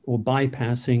or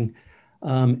bypassing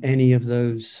any of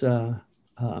those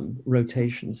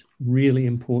rotations. Really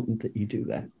important that you do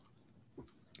that.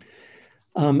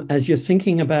 As you're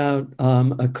thinking about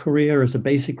a career as a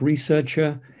basic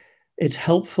researcher, it's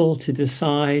helpful to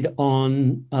decide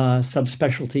on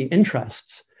subspecialty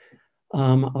interests.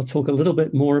 I'll talk a little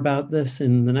bit more about this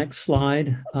in the next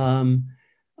slide.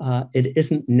 It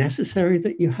isn't necessary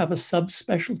that you have a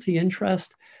subspecialty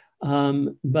interest,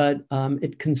 but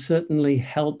it can certainly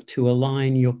help to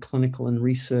align your clinical and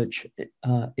research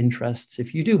interests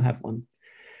if you do have one.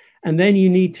 And then you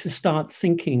need to start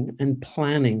thinking and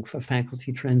planning for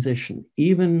faculty transition,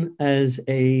 even as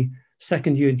a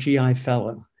second-year GI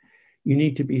fellow. You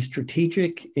need to be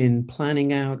strategic in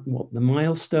planning out what the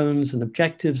milestones and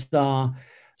objectives are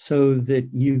so that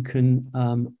you can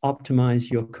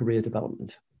optimize your career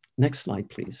development. Next slide,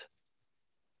 please.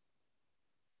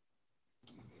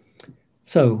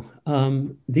 So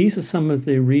these are some of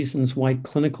the reasons why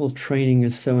clinical training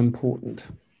is so important.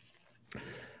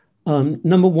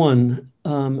 Number one,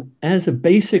 as a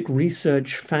basic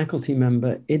research faculty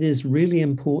member, it is really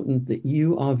important that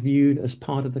you are viewed as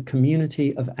part of the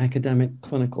community of academic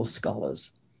clinical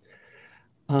scholars.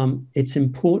 It's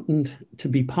important to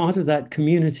be part of that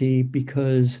community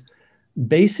because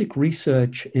basic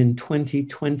research in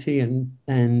 2020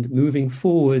 and moving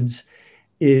forwards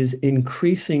is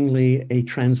increasingly a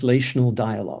translational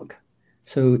dialogue.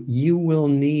 So you will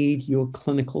need your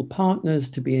clinical partners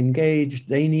to be engaged.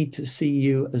 They need to see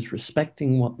you as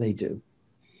respecting what they do.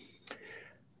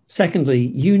 Secondly,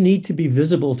 you need to be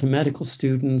visible to medical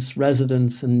students,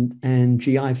 residents, and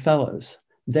GI fellows.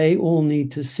 They all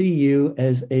need to see you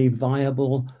as a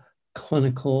viable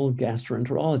clinical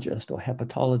gastroenterologist or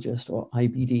hepatologist or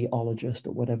IBD-ologist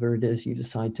or whatever it is you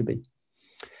decide to be.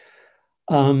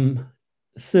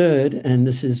 Third, and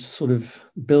this is sort of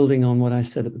building on what I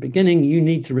said at the beginning, you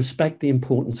need to respect the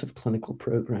importance of clinical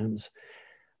programs.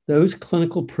 Those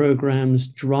clinical programs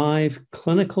drive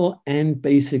clinical and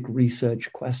basic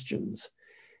research questions.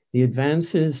 The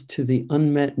advances to the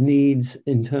unmet needs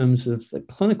in terms of the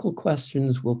clinical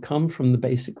questions will come from the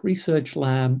basic research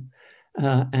lab,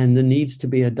 and there needs to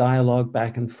be a dialogue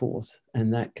back and forth.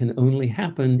 And that can only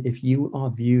happen if you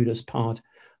are viewed as part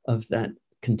of that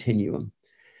continuum.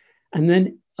 And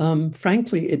then,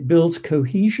 frankly, it builds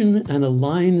cohesion and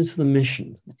aligns the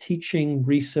mission, the teaching,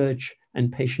 research,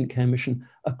 and patient care mission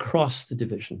across the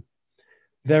division.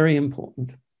 Very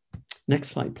important. Next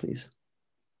slide, please.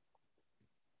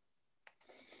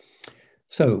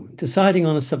 So deciding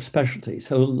on a subspecialty.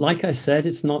 So like I said,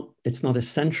 it's not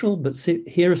essential, but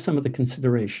here are some of the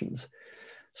considerations.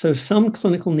 So some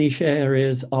clinical niche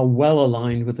areas are well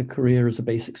aligned with a career as a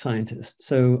basic scientist.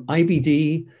 So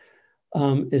IBD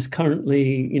is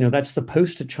currently, that's the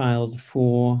poster child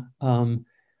for the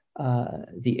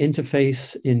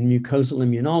interface in mucosal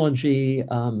immunology,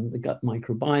 the gut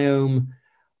microbiome,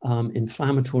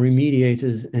 inflammatory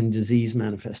mediators, and disease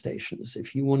manifestations.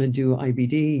 If you want to do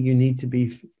IBD, you need to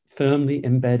be firmly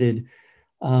embedded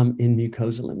in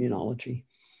mucosal immunology.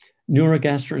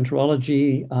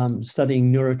 Neurogastroenterology,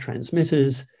 studying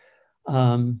neurotransmitters,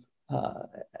 and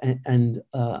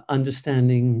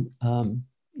understanding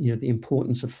the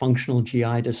importance of functional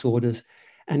GI disorders.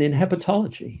 And in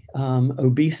hepatology,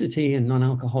 obesity and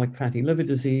non-alcoholic fatty liver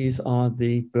disease are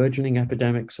the burgeoning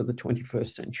epidemics of the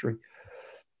 21st century.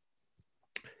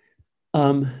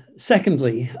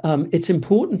 Secondly, it's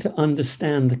important to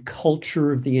understand the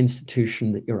culture of the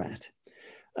institution that you're at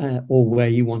or where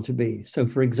you want to be. So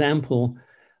for example,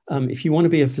 if you want to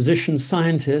be a physician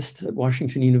scientist at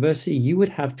Washington University, you would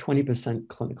have 20%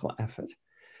 clinical effort.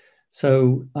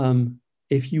 So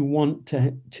if you want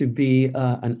to be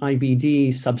an IBD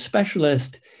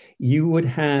subspecialist, you would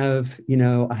have,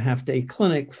 a half-day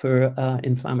clinic for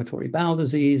inflammatory bowel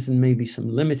disease and maybe some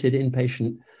limited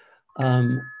inpatient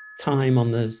time on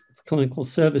the clinical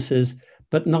services,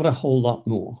 but not a whole lot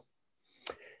more.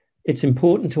 It's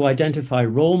important to identify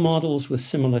role models with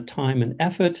similar time and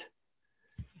effort.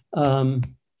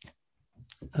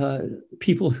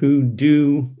 People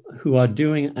who are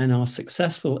doing and are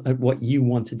successful at what you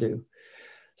want to do.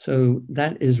 So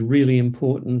that is really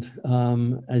important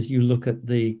as you look at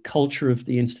the culture of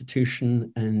the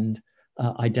institution and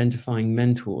identifying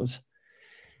mentors.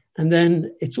 And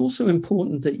then it's also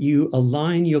important that you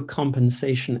align your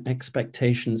compensation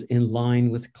expectations in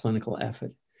line with clinical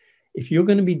effort. If you're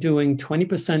going to be doing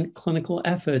 20% clinical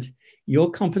effort, your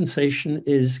compensation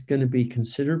is going to be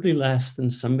considerably less than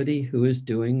somebody who is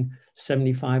doing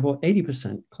 75 or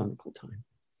 80% clinical time.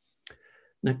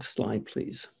 Next slide,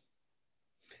 please.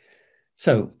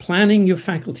 So planning your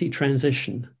faculty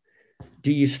transition.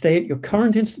 Do you stay at your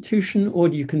current institution or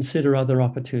do you consider other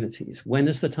opportunities? When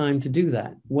is the time to do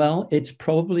that? Well, it's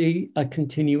probably a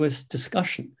continuous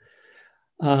discussion.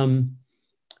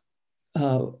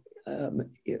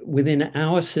 Within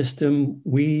our system,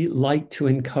 we like to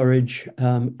encourage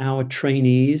our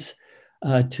trainees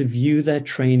to view their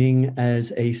training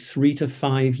as a 3 to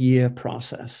 5 year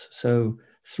process. So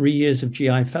 3 years of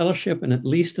GI fellowship and at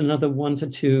least another 1 to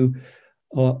 2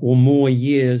 or more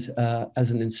years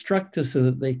as an instructor so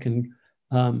that they can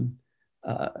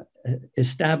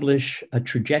establish a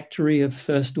trajectory of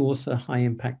first author high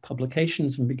impact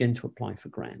publications and begin to apply for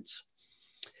grants.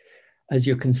 As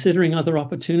you're considering other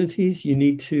opportunities, you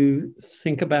need to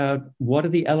think about what are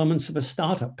the elements of a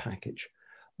startup package?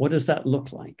 What does that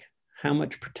look like? How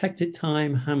much protected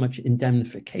time? How much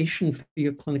indemnification for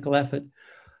your clinical effort?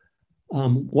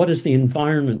 What is the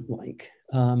environment like?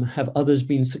 Have others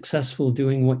been successful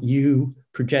doing what you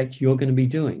project you're going to be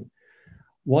doing?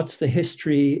 What's the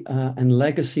history and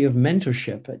legacy of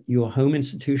mentorship at your home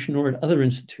institution or at other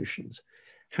institutions?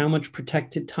 How much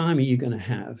protected time are you going to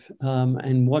have?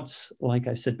 And what's, like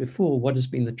I said before, what has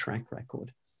been the track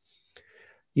record?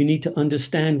 You need to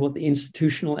understand what the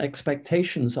institutional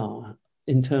expectations are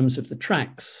in terms of the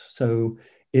tracks. So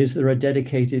is there a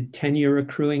dedicated tenure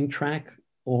accruing track,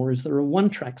 or is there a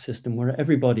one-track system where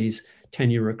everybody's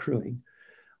tenure accruing?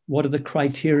 What are the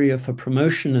criteria for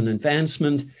promotion and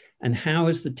advancement, and how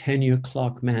is the tenure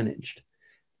clock managed?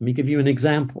 Let me give you an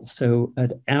example. So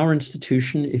at our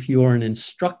institution, if you're an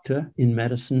instructor in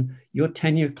medicine, your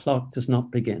tenure clock does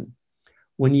not begin.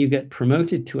 When you get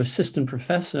promoted to assistant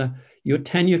professor, your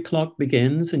tenure clock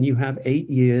begins and you have 8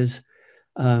 years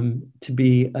to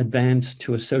be advanced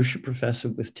to associate professor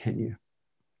with tenure.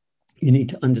 You need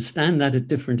to understand that at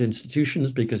different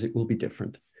institutions because it will be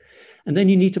different. And then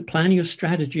you need to plan your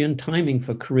strategy and timing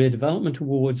for career development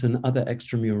awards and other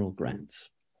extramural grants.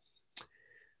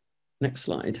 Next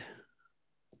slide.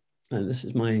 And this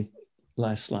is my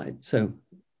last slide. So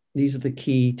these are the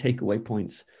key takeaway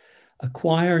points.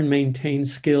 Acquire and maintain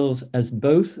skills as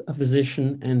both a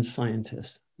physician and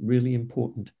scientist, really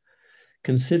important.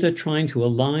 Consider trying to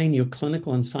align your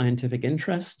clinical and scientific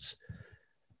interests.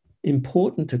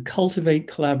 Important to cultivate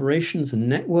collaborations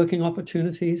and networking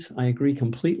opportunities. I agree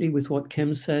completely with what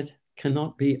Kim said,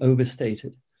 cannot be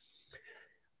overstated.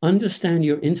 Understand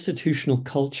your institutional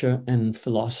culture and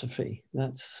philosophy.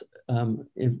 That's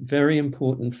very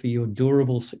important for your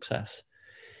durable success.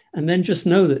 And then just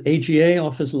know that AGA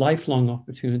offers lifelong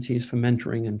opportunities for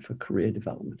mentoring and for career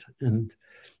development. And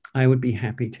I would be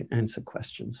happy to answer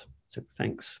questions. So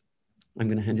thanks. I'm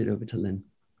going to hand it over to Lynn.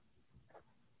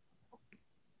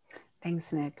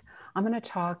 Thanks, Nick. I'm going to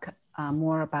talk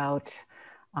more about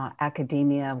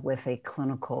academia with a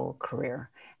clinical career.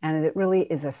 And it really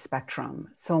is a spectrum.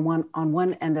 So on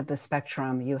one end of the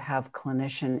spectrum, you have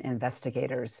clinician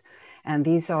investigators. And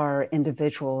these are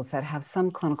individuals that have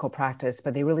some clinical practice,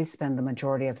 but they really spend the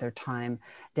majority of their time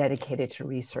dedicated to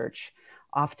research,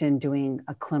 often doing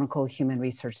a clinical human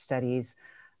research studies,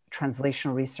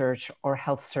 translational research, or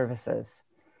health services.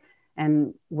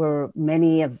 And where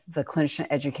many of the clinician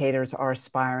educators are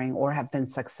aspiring or have been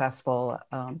successful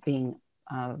being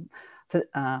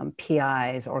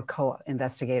PIs or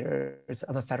co-investigators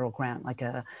of a federal grant, like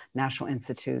a National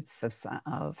Institutes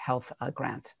of Health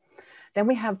grant. Then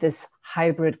we have this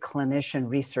hybrid clinician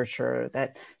researcher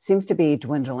that seems to be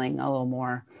dwindling a little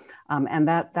more. And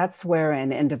that's where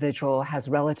an individual has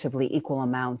relatively equal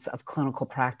amounts of clinical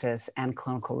practice and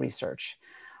clinical research.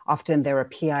 Often they're a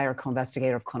PI or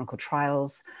co-investigator of clinical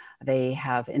trials. They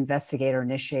have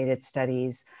investigator-initiated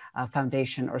studies,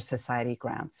 foundation or society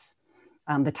grants.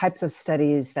 The types of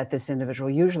studies that this individual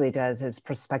usually does is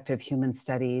prospective human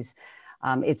studies.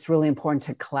 It's really important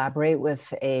to collaborate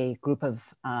with a group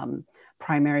of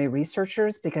primary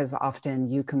researchers because often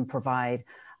you can provide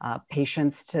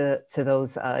patients to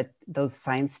those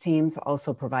science teams,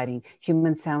 also providing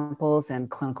human samples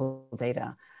and clinical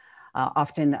data.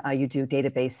 Often you do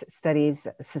database studies,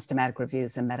 systematic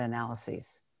reviews, and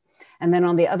meta-analyses. And then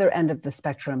on the other end of the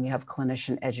spectrum, you have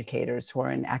clinician educators who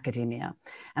are in academia.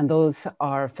 And those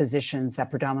are physicians that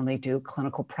predominantly do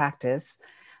clinical practice.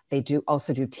 They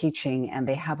also do teaching, and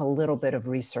they have a little bit of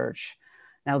research.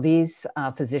 Now, these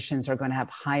physicians are going to have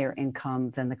higher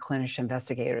income than the clinician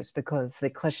investigators because the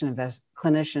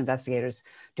clinician investigators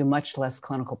do much less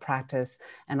clinical practice,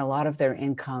 and a lot of their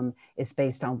income is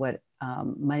based on what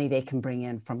money they can bring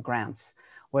in from grants,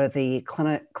 where the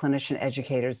clinician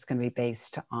educator is going to be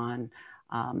based on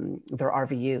their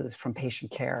RVUs from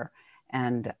patient care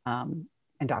and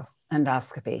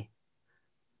endoscopy.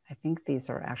 I think these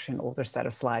are actually an older set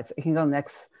of slides. You can go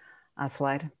next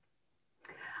slide.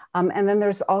 And then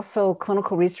there's also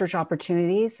clinical research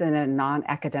opportunities in a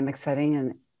non-academic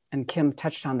setting, and Kim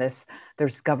touched on this.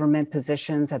 There's government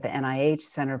positions at the NIH,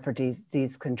 Center for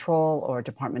Disease Control, or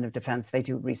Department of Defense. They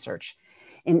do research.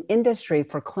 In industry,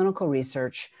 for clinical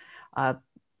research,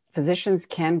 physicians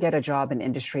can get a job in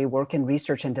industry, work in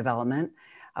research and development,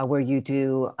 where you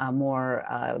do more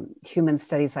human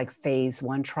studies like phase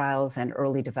 1 trials and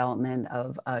early development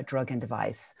of drug and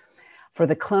device. For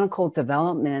the clinical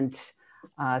development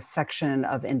section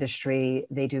of industry,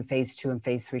 they do phase 2 and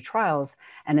phase 3 trials.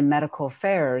 And in medical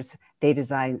affairs, they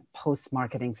design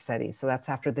post-marketing studies. So that's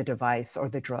after the device or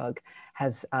the drug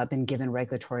has been given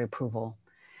regulatory approval.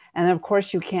 And of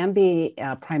course, you can be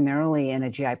primarily in a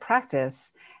GI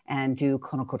practice and do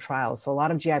clinical trials. So a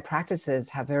lot of GI practices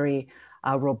have very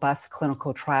robust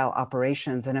clinical trial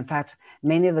operations. And in fact,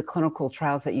 many of the clinical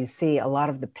trials that you see, a lot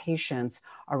of the patients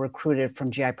are recruited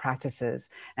from GI practices,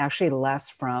 and actually less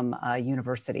from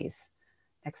universities.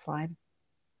 Next slide.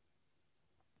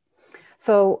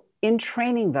 So in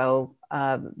training though,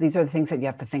 these are the things that you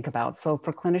have to think about. So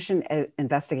for clinician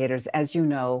investigators, as you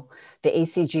know, the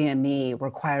ACGME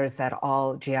requires that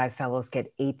all GI fellows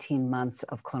get 18 months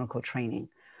of clinical training.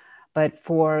 But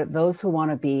for those who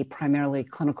want to be primarily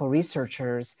clinical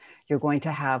researchers, you're going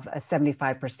to have a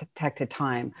 75% protected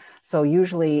time. So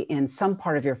usually in some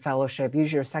part of your fellowship,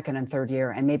 usually your second and third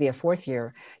year, and maybe a fourth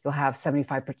year, you'll have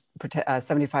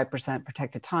 75%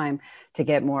 protected time to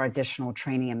get more additional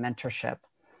training and mentorship.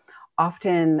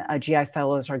 Often GI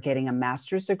fellows are getting a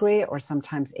master's degree or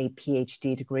sometimes a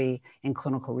PhD degree in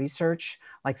clinical research,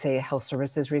 like say health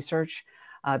services research.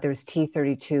 There's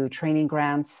T32 training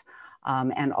grants,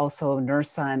 and also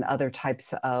NERSA and other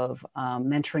types of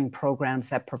mentoring programs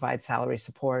that provide salary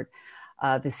support.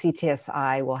 The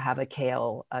CTSI will have a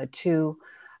KL2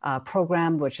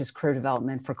 program, which is career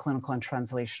development for clinical and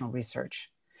translational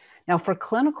research. Now for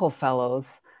clinical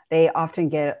fellows, they often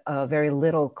get very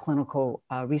little clinical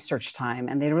research time,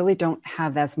 and they really don't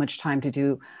have as much time to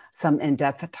do some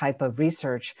in-depth type of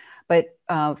research. But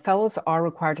fellows are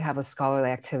required to have a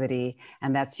scholarly activity,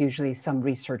 and that's usually some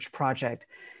research project.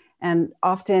 And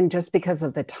often just because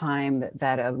of the time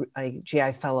that a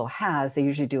GI fellow has, they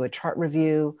usually do a chart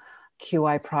review,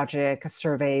 QI project,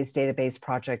 surveys, database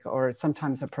project, or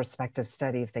sometimes a prospective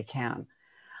study if they can.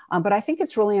 But I think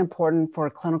it's really important for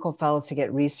clinical fellows to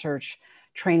get research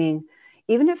training,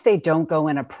 even if they don't go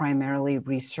in a primarily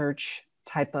research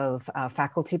type of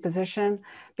faculty position,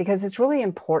 because it's really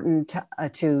important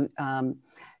to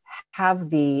have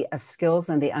the skills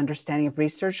and the understanding of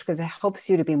research, because it helps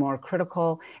you to be more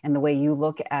critical in the way you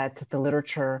look at the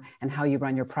literature and how you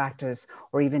run your practice,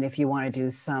 or even if you want to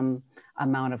do some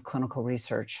amount of clinical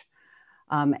research.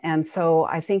 And so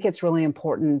I think it's really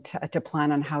important to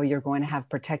plan on how you're going to have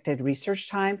protected research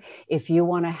time if you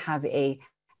want to have a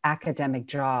academic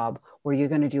job where you're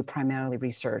going to do primarily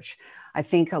research. I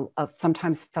think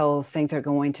sometimes fellows think they're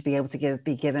going to be able to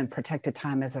be given protected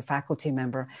time as a faculty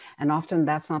member, and often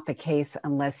that's not the case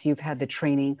unless you've had the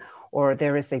training or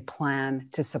there is a plan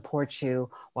to support you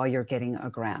while you're getting a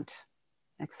grant.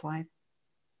 Next slide.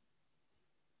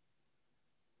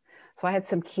 So I had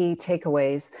some key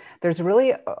takeaways. There's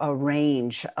really a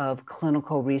range of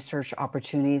clinical research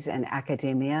opportunities in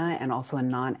academia and also in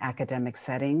non-academic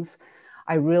settings.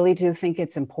 I really do think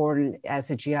it's important as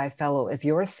a GI fellow, if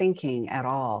you're thinking at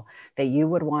all that you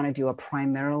would want to do a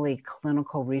primarily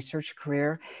clinical research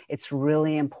career, it's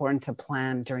really important to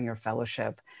plan during your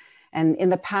fellowship. And in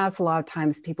the past, a lot of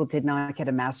times people did not get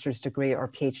a master's degree or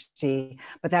PhD,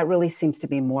 but that really seems to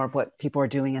be more of what people are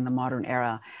doing in the modern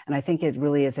era. And I think it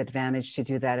really is advantage to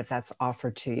do that if that's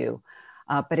offered to you.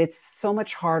 But it's so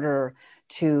much harder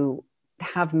to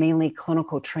have mainly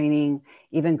clinical training,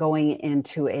 even going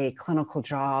into a clinical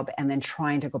job and then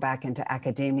trying to go back into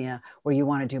academia where you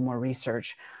want to do more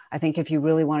research. I think if you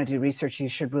really want to do research, you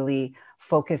should really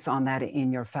focus on that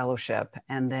in your fellowship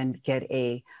and then get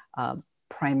a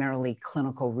primarily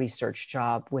clinical research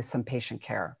job with some patient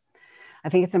care. I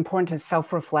think it's important to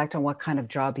self-reflect on what kind of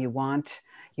job you want.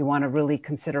 You want to really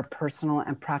consider personal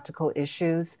and practical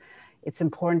issues. It's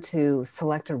important to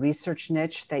select a research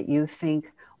niche that you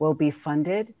think will be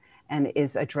funded and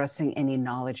is addressing any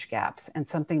knowledge gaps and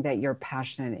something that you're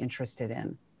passionate and interested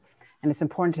in. And it's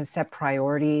important to set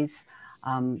priorities,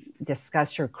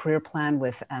 discuss your career plan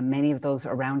with many of those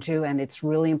around you. And it's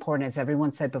really important, as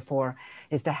everyone said before,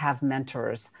 is to have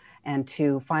mentors and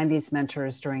to find these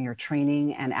mentors during your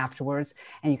training and afterwards.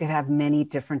 And you can have many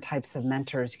different types of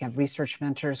mentors. You can have research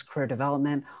mentors, career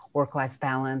development, work-life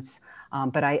balance.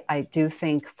 But I do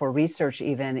think for research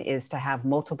even is to have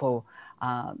multiple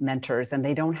mentors, and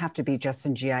they don't have to be just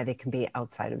in GI, they can be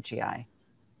outside of GI.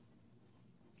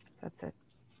 That's it.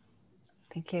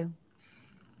 Thank you.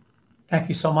 Thank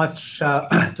you so much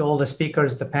to all the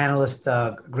speakers, the panelists,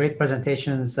 great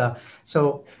presentations.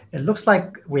 So it looks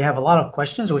like we have a lot of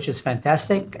questions, which is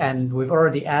fantastic. And we've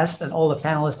already asked, and all the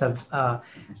panelists have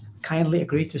kindly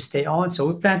agreed to stay on. So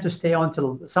we plan to stay on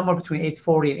till somewhere between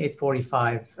 8:40 and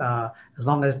 8:45, as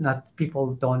long as not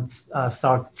people don't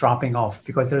start dropping off,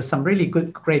 because there's some really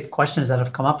great questions that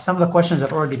have come up. Some of the questions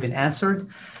have already been answered.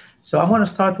 So I want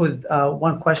to start with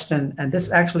one question, and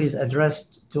this actually is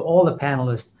addressed to all the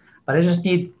panelists, but I just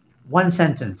need one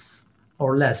sentence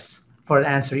or less for an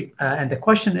answer. And the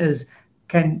question is,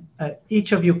 can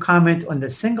each of you comment on the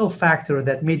single factor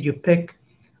that made you pick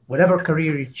whatever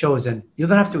career you've chosen? You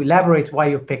don't have to elaborate why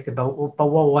you picked it, but what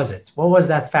was it? What was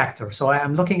that factor? So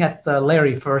I'm looking at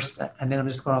Larry first, and then I'm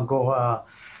just going to go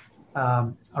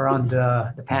around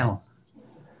the panel.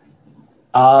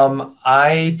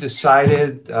 I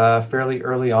decided fairly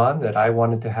early on that I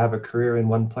wanted to have a career in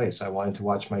one place. I wanted to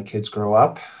watch my kids grow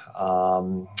up,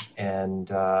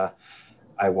 and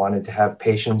I wanted to have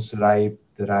patients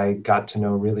that I got to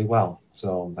know really well.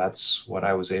 So that's what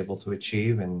I was able to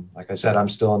achieve. And like I said, I'm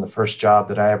still in the first job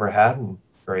that I ever had, and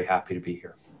very happy to be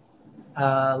here.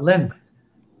 Lynn.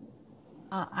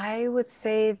 I would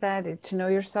say that to know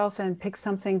yourself and pick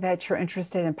something that you're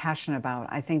interested and passionate about.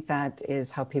 I think that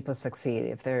is how people succeed.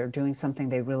 If they're doing something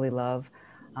they really love,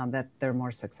 that they're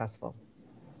more successful.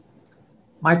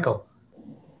 Michael.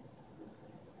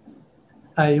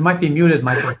 You might be muted,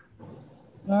 Michael.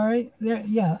 All right.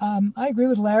 Yeah, I agree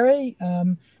with Larry.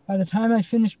 By the time I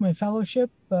finished my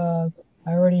fellowship, I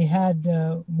already had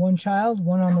one child,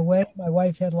 one on the way. My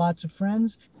wife had lots of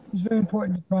friends. It was very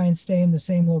important to try and stay in the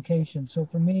same location. So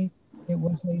for me, it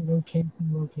was a location.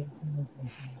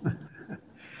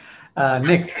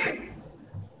 Nick.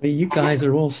 You guys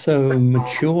are all so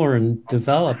mature and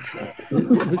developed.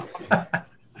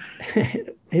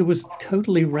 It was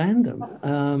totally random.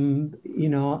 You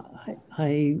know,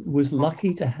 I was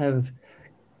lucky to have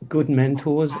good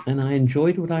mentors, and I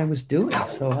enjoyed what I was doing.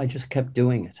 So I just kept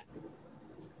doing it.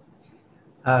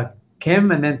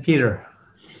 Kim, and then Peter.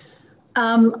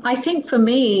 I think for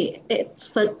me,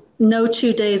 it's that no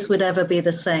 2 days would ever be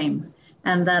the same,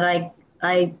 and that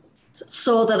I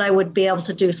saw that I would be able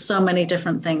to do so many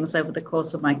different things over the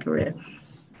course of my career.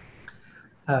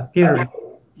 Peter,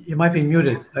 you might be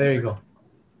muted. There you go.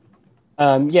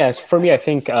 Yes, for me, I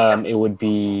think it would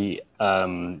be,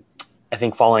 I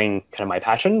think following kind of my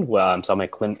passion. So I'm a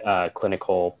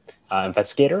clinical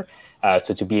investigator.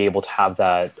 So to be able to have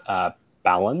that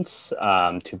balance,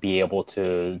 to be able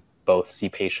to both see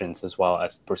patients as well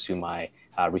as pursue my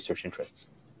research interests.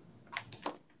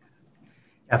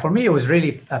 Yeah, for me, it was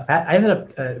really, I ended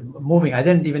up moving. I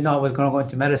didn't even know I was going to go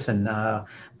into medicine,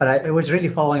 but it was really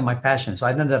following my passion. So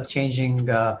I ended up changing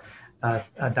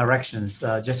directions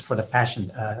just for the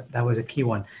passion. That was a key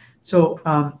one. So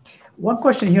one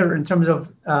question here in terms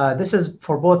of, this is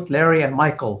for both Larry and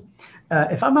Michael.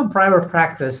 If I'm in private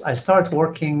practice, I start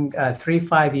working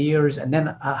 3-5 years, and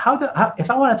then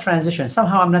if I want to transition,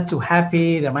 somehow I'm not too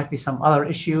happy, there might be some other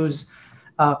issues.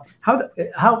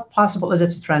 How possible is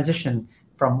it to transition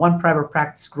from one private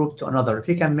practice group to another? If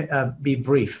you can be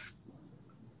brief.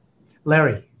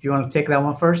 Larry, do you want to take that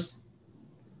one first?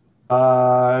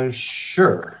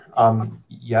 Sure.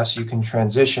 Yes, you can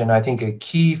transition. I think a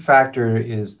key factor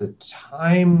is the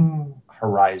time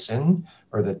horizon,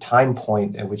 or the time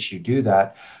point at which you do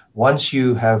that. Once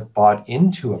you have bought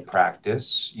into a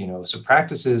practice, so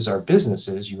practices are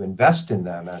businesses, you invest in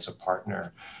them as a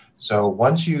partner. So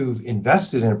once you've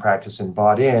invested in a practice and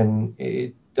bought in,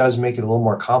 it does make it a little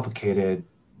more complicated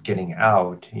getting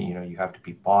out. You have to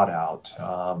be bought out.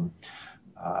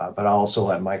 But I'll also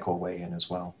let Michael weigh in as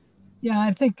well. Yeah,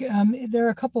 I think there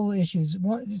are a couple of issues.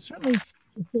 One, certainly,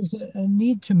 if there's a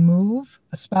need to move,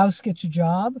 a spouse gets a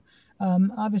job.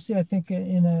 Obviously, I think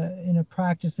in a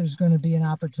practice, there's going to be an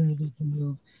opportunity to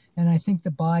move. And I think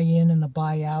the buy-in and the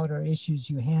buy-out are issues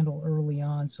you handle early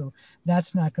on. So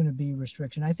that's not going to be a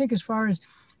restriction. I think as far as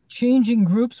changing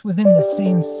groups within the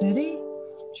same city,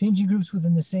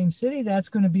 that's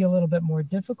going to be a little bit more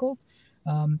difficult.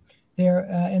 And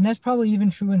that's probably even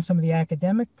true in some of the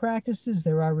academic practices.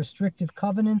 There are restrictive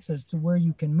covenants as to where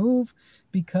you can move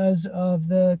because of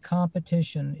the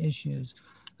competition issues.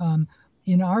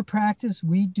 In our practice,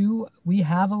 we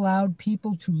have allowed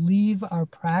people to leave our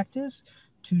practice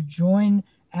to join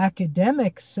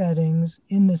academic settings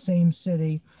in the same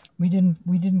city. We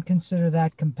didn't consider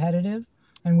that competitive,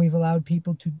 and we've allowed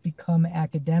people to become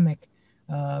academic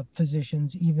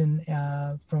physicians, even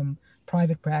from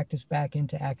private practice back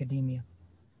into academia.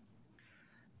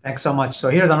 Thanks so much. So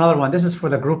here's another one. This is for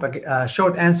the group.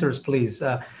 Short answers, please.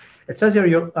 It says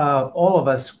here, all of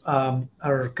us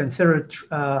are considered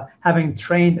having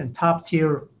trained in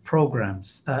top-tier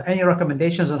programs. Any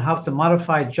recommendations on how to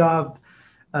modify job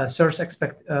search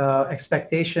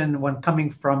expectation when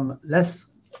coming from less,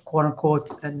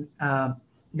 quote-unquote, and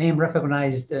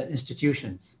name-recognized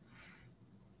institutions?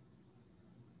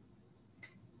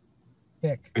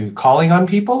 pick. Are you calling on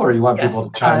people, or you want Yes. people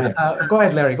to chime in? Go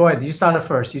ahead, Larry. Go ahead. You started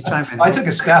first. You chime in. I took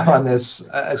a stab on this,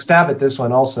 a stab at this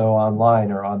one also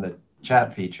online or on the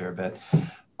chat feature, but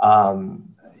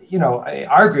you know,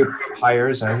 our group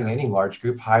hires, and I think any large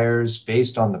group hires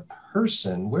based on the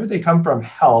person. Where they come from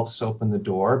helps open the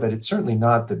door, but it's certainly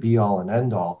not the be all and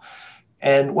end all.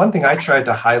 And one thing I tried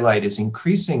to highlight is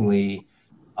increasingly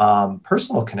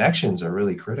personal connections are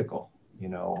really critical. You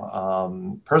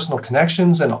know, personal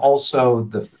connections and also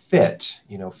the fit,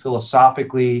 you know,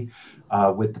 philosophically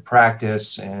with the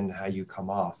practice and how you come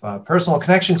off. Personal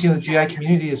connections, you know, the GI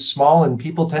community is small and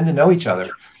people tend to know each other.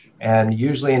 And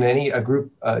usually in a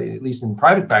group, at least in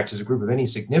private practice, a group of any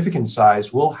significant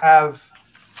size will have,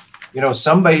 you know,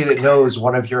 somebody that knows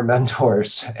one of your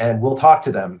mentors, and we'll talk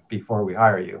to them before we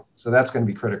hire you. So that's going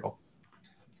to be critical.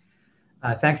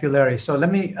 Thank you, Larry. So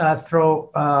let me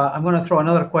I'm going to throw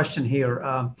another question here.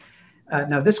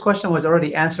 Now, this question was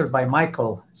already answered by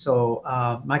Michael. So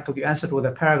Michael, you answered with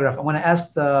a paragraph. I want to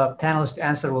ask the panelists to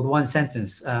answer with one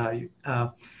sentence.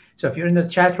 So if you're in the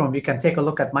chat room, you can take a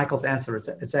look at Michael's answer.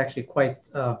 It's actually quite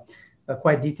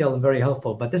detailed and very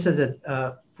helpful. But this is it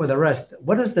for the rest.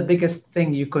 What is the biggest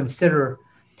thing you consider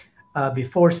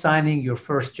before signing your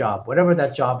first job, whatever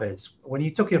that job is? When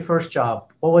you took your first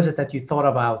job, what was it that you thought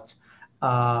about?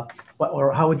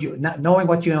 Or how would you, knowing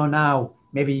what you know now,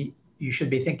 maybe you should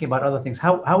be thinking about other things.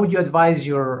 How would you advise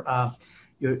your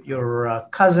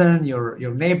cousin,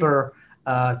 your neighbor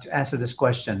to answer this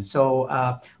question?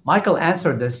 So Michael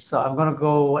answered this. So I'm going to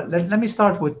go. Let me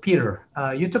start with Peter.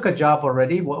 You took a job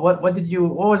already. What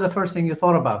was the first thing you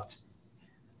thought about?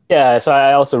 Yeah, so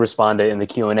I also responded in the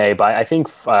Q&A, but I think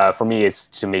for me it's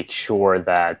to make sure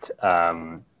that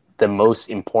the most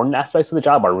important aspects of the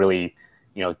job are really,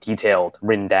 you know, detailed,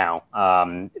 written down,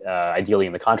 ideally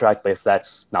in the contract. But if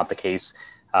that's not the case,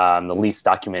 the least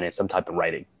documented some type of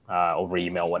writing over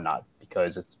email, whatnot,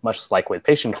 because it's much like with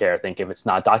patient care. I think if it's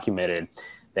not documented,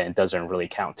 then it doesn't really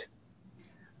count.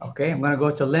 Okay, I'm going to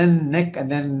go to Lynn, Nick, and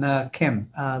then Kim.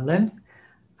 Lynn?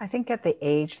 I think at the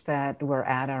age that we're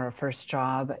at our first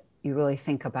job, you really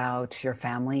think about your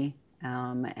family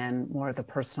and more of the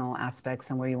personal aspects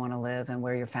and where you want to live and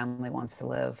where your family wants to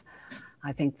live.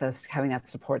 I think having that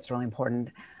support is really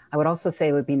important. I would also say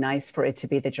it would be nice for it to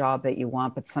be the job that you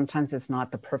want, but sometimes it's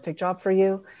not the perfect job for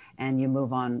you, and you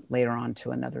move on later on to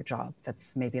another job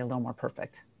that's maybe a little more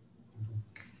perfect.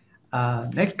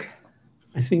 Nick?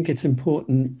 I think it's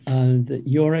important that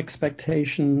your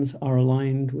expectations are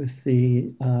aligned with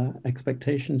the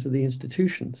expectations of the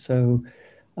institution. So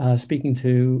speaking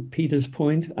to Peter's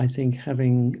point, I think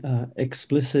having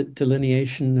explicit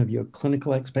delineation of your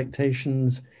clinical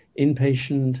expectations,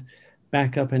 inpatient,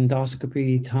 backup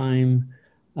endoscopy time,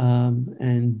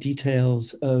 and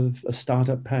details of a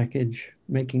startup package,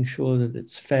 making sure that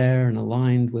it's fair and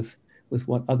aligned with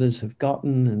what others have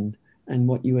gotten and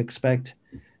what you expect.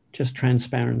 Just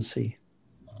transparency.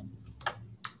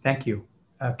 Thank you.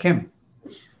 Kim?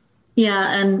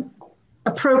 Yeah, and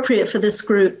appropriate for this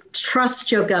group,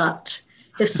 trust your gut.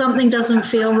 If something doesn't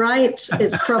feel right,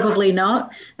 it's probably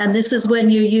not. And this is when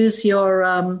you use your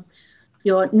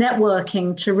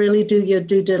networking to really do your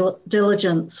due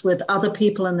diligence with other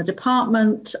people in the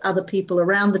department, other people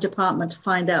around the department to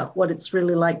find out what it's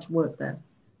really like to work there.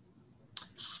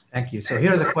 Thank you. So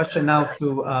here's a question now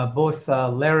to both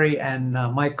Larry and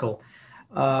Michael.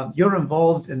 You're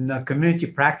involved in community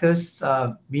practice,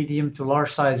 medium to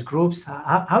large size groups.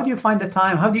 How do you find the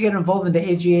time? How do you get involved in the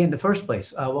AGA in the first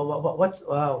place?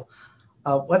 What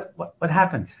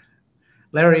happened?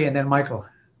 Larry and then Michael.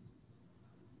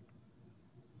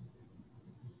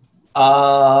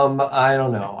 I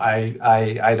don't know.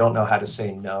 I don't know how to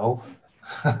say no.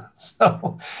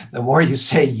 So the more you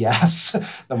say yes,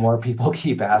 the more people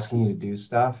keep asking you to do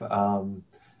stuff.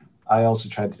 I also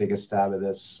tried to take a stab at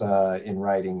this in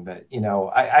writing, but you know,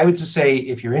 I would just say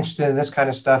if you're interested in this kind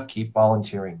of stuff, keep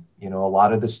volunteering. You know, a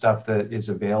lot of the stuff that is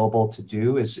available to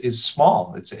do is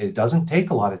small. It doesn't take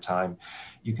a lot of time.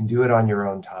 You can do it on your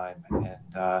own time,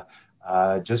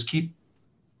 and just keep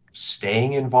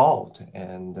staying involved,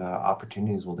 and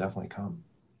opportunities will definitely come.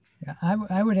 Yeah,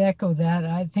 I would echo that.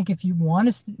 I think if you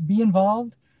want to be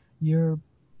involved,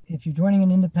 if you're joining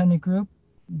an independent group,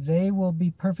 they will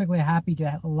be perfectly happy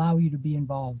to allow you to be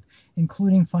involved,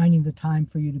 including finding the time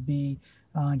for you to be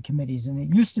on committees. And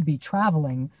it used to be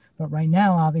traveling, but right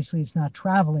now, obviously, it's not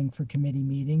traveling for committee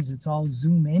meetings. It's all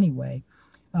Zoom anyway.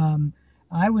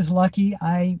 I was lucky.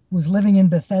 I was living in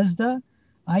Bethesda.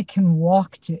 I can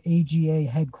walk to AGA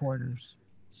headquarters.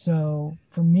 So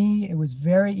for me, it was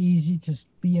very easy to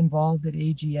be involved at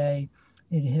AGA.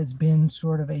 It has been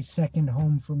sort of a second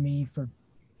home for me for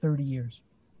 30 years.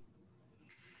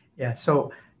 Yeah.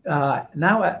 So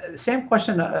now, same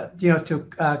question,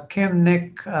 to Kim,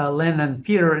 Nick, Lynn, and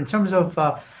Peter, in terms of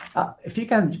if you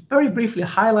can very briefly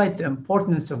highlight the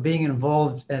importance of being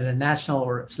involved in a national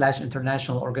or /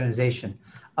 international organization.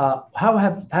 How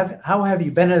have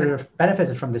you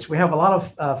benefited from this? We have a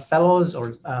lot of fellows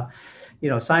or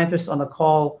scientists on the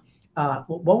call.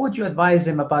 What would you advise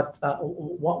them about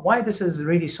why this is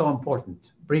really so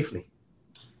important? Briefly,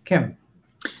 Kim.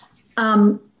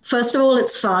 First of all,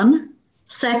 it's fun.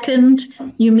 Second,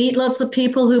 you meet lots of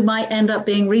people who might end up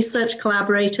being research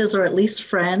collaborators or at least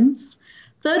friends.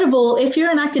 Third of all, if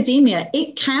you're in academia,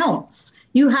 it counts.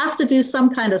 You have to do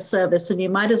some kind of service, and you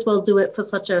might as well do it for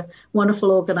such a wonderful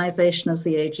organization as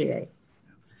the AGA.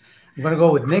 I'm going to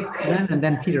go with Nick, Lynn, and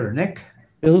then Peter. Nick?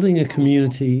 Building a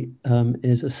community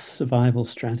is a survival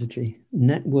strategy.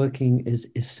 Networking is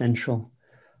essential.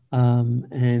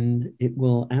 And it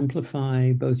will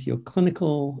amplify both your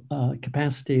clinical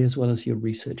capacity as well as your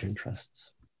research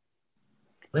interests.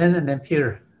 Lynn and then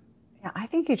Peter. Yeah, I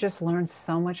think you just learn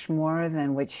so much more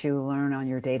than what you learn on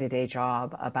your day-to-day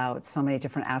job about so many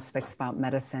different aspects about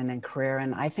medicine and career.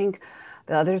 And I think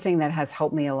the other thing that has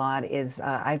helped me a lot is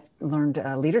I've learned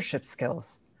leadership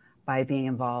skills by being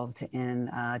involved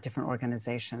in different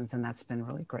organizations, and that's been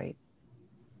really great.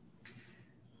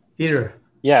 Peter.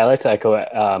 Yeah, I'd like to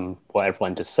echo what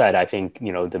everyone just said. I think,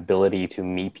 the ability to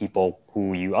meet people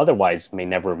who you otherwise may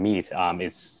never meet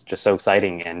is just so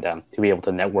exciting. And to be able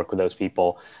to network with those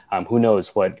people, who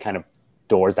knows what kind of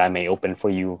doors that may open for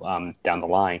you down the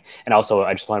line. And also,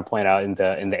 I just want to point out in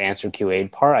the answer Q&A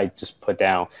part, I just put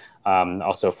down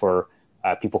also for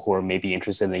people who are maybe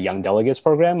interested in the Young Delegates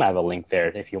program. I have a link there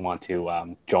if you want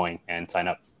to join and sign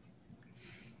up.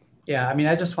 Yeah, I mean,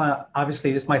 I just want to,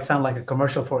 obviously, this might sound like a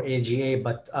commercial for AGA,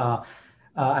 but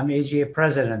I'm AGA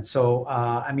president. So,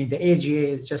 I mean, the AGA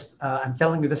is just, I'm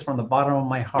telling you this from the bottom of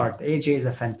my heart. The AGA is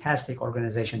a fantastic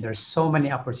organization. There's so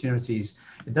many opportunities.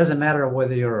 It doesn't matter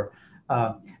whether you're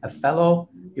a fellow,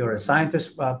 you're a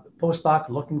scientist, postdoc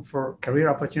looking for career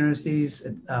opportunities,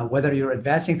 whether you're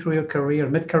advancing through your career,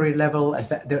 mid-career level,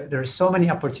 there's so many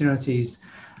opportunities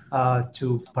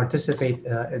to participate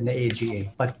in the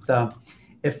AGA. But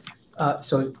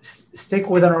so stick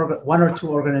with one or two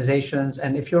organizations,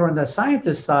 and if you're on the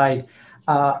scientist side,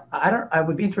 I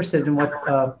would be interested in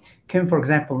what Kim, for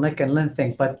example, Nick and Lynn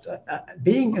think. But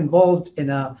being involved in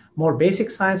a more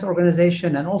basic science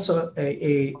organization, and also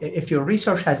if your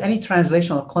research has any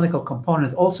translational clinical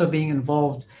component, also being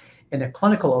involved in a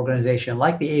clinical organization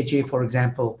like the AGA, for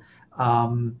example.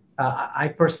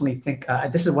 I personally think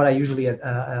this is what I usually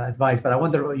advise, but I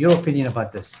wonder your opinion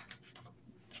about this.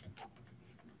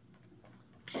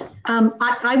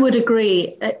 I would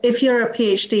agree. If you're a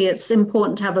PhD, it's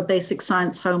important to have a basic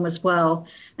science home as well.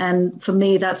 And for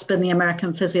me, that's been the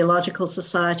American Physiological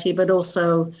Society, but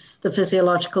also the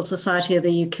Physiological Society of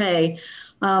the UK.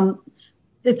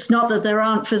 It's not that there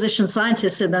aren't physician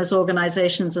scientists in those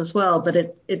organizations as well, but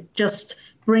it just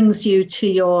brings you to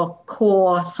your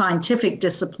core scientific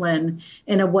discipline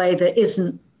in a way that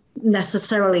isn't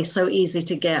necessarily so easy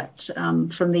to get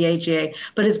from the AGA.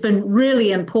 But it's been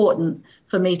really important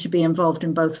for me to be involved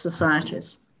in both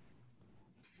societies.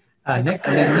 Nick?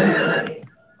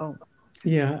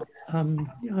 Yeah, I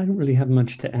don't really have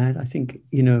much to add. I think,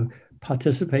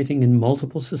 participating in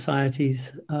multiple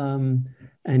societies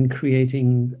and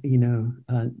creating,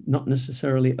 not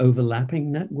necessarily overlapping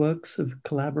networks of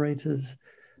collaborators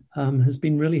has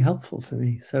been really helpful for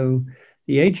me. So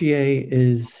the AGA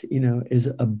is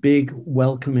a big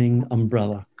welcoming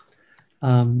umbrella.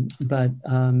 But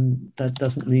that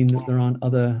doesn't mean that there aren't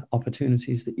other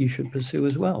opportunities that you should pursue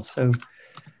as well. So,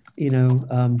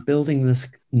 building this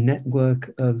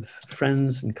network of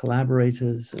friends and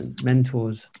collaborators and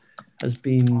mentors has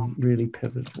been really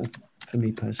pivotal for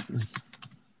me personally.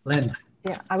 Lynn.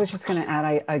 Yeah, I was just going to add,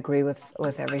 I agree with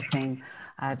everything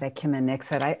that Kim and Nick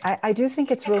said. I do think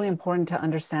it's really important to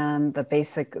understand the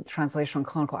basic translational and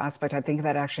clinical aspect. I think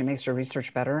that actually makes your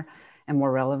research better and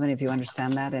more relevant if you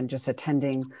understand that, and just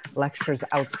attending lectures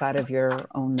outside of your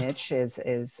own niche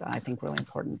is I think, really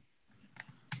important.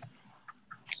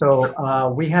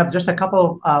 So we have just a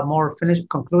couple more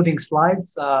concluding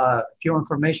slides, a few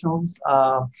informationals.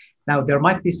 Now, there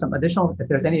might be some additional, if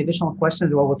there's any additional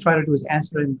questions, what we'll try to do is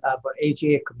answer in for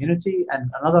AGA community.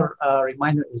 And another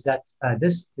reminder is that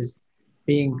this is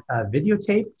being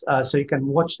videotaped, so you can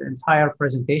watch the entire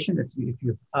presentation. If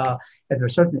there are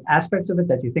certain aspects of it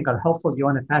that you think are helpful, you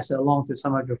want to pass it along to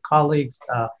some of your colleagues,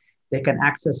 they can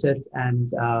access it,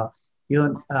 and you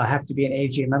don't have to be an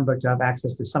AGA member to have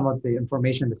access to some of the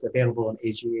information that's available on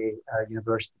AGA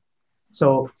University.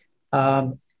 So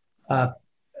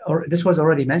this was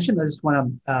already mentioned. I just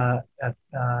want to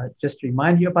just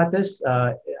remind you about this.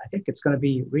 I think it's going to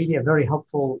be really a very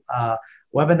helpful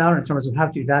webinar in terms of how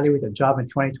to evaluate a job in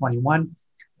 2021.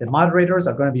 The moderators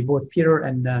are going to be both Peter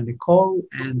and Nicole,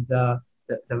 and the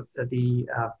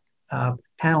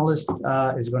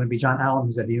panelist is going to be John Allen,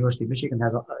 who's at the University of Michigan.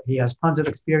 He has tons of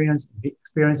experience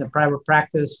in private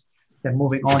practice. Then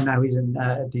moving on now, he's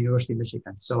at the University of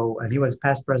Michigan. So he was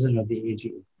past president of the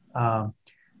AGA.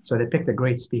 So they picked a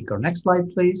great speaker. Next slide,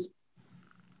 please.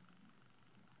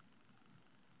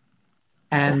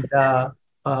 And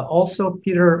also,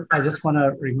 Peter, I just want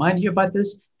to remind you about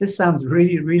this. This sounds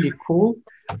really, really cool.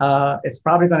 It's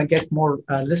probably going to get more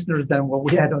listeners than what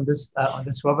we had on this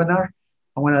webinar.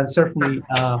 I want to certainly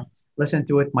listen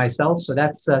to it myself. So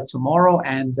that's tomorrow.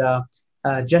 And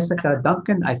Jessica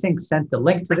Duncan, I think, sent the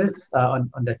link to this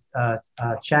on the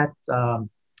chat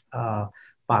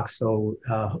box. So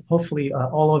hopefully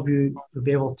all of you will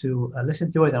be able to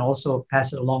listen to it and also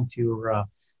pass it along to your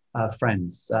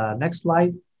friends. Next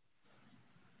slide.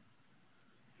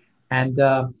 And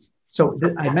so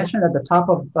I mentioned at the top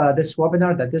of this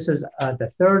webinar that this is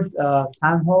the third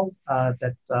town hall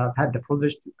that had the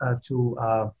privilege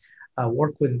to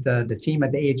work with the team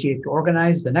at the AGA to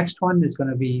organize. The next one is going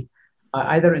to be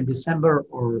either in December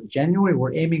or January.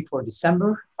 We're aiming for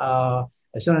December.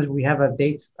 As soon as we have a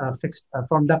date fixed,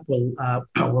 formed up, we'll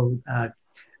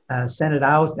send it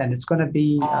out. And it's going to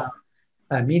be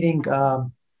meeting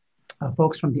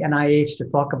folks from the NIH to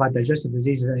talk about digestive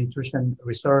diseases and nutrition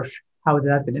research. How has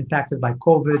that been impacted by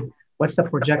COVID? What's the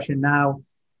projection now?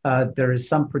 There is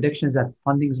some predictions that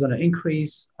funding is going to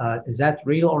increase. Is that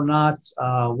real or not?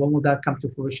 When will that come to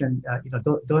fruition?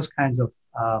 Those kinds of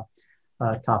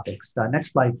topics.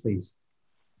 Next slide, please.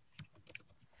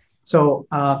 So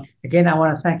again, I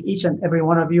want to thank each and every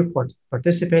one of you for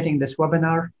participating in this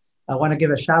webinar. I want to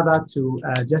give a shout out to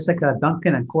Jessica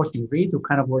Duncan and Courtney Reed, who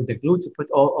kind of were the glue to put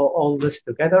all this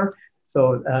together.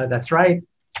 So that's right.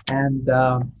 And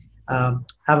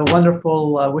have a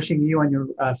wonderful, wishing you and your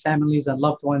families and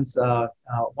loved ones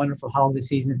wonderful holiday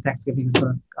season. Thanksgiving is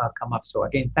going to come up. So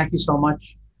again, thank you so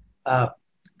much.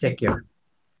 Take care.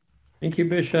 Thank you,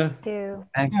 Bisha. Thank you.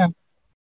 Thanks.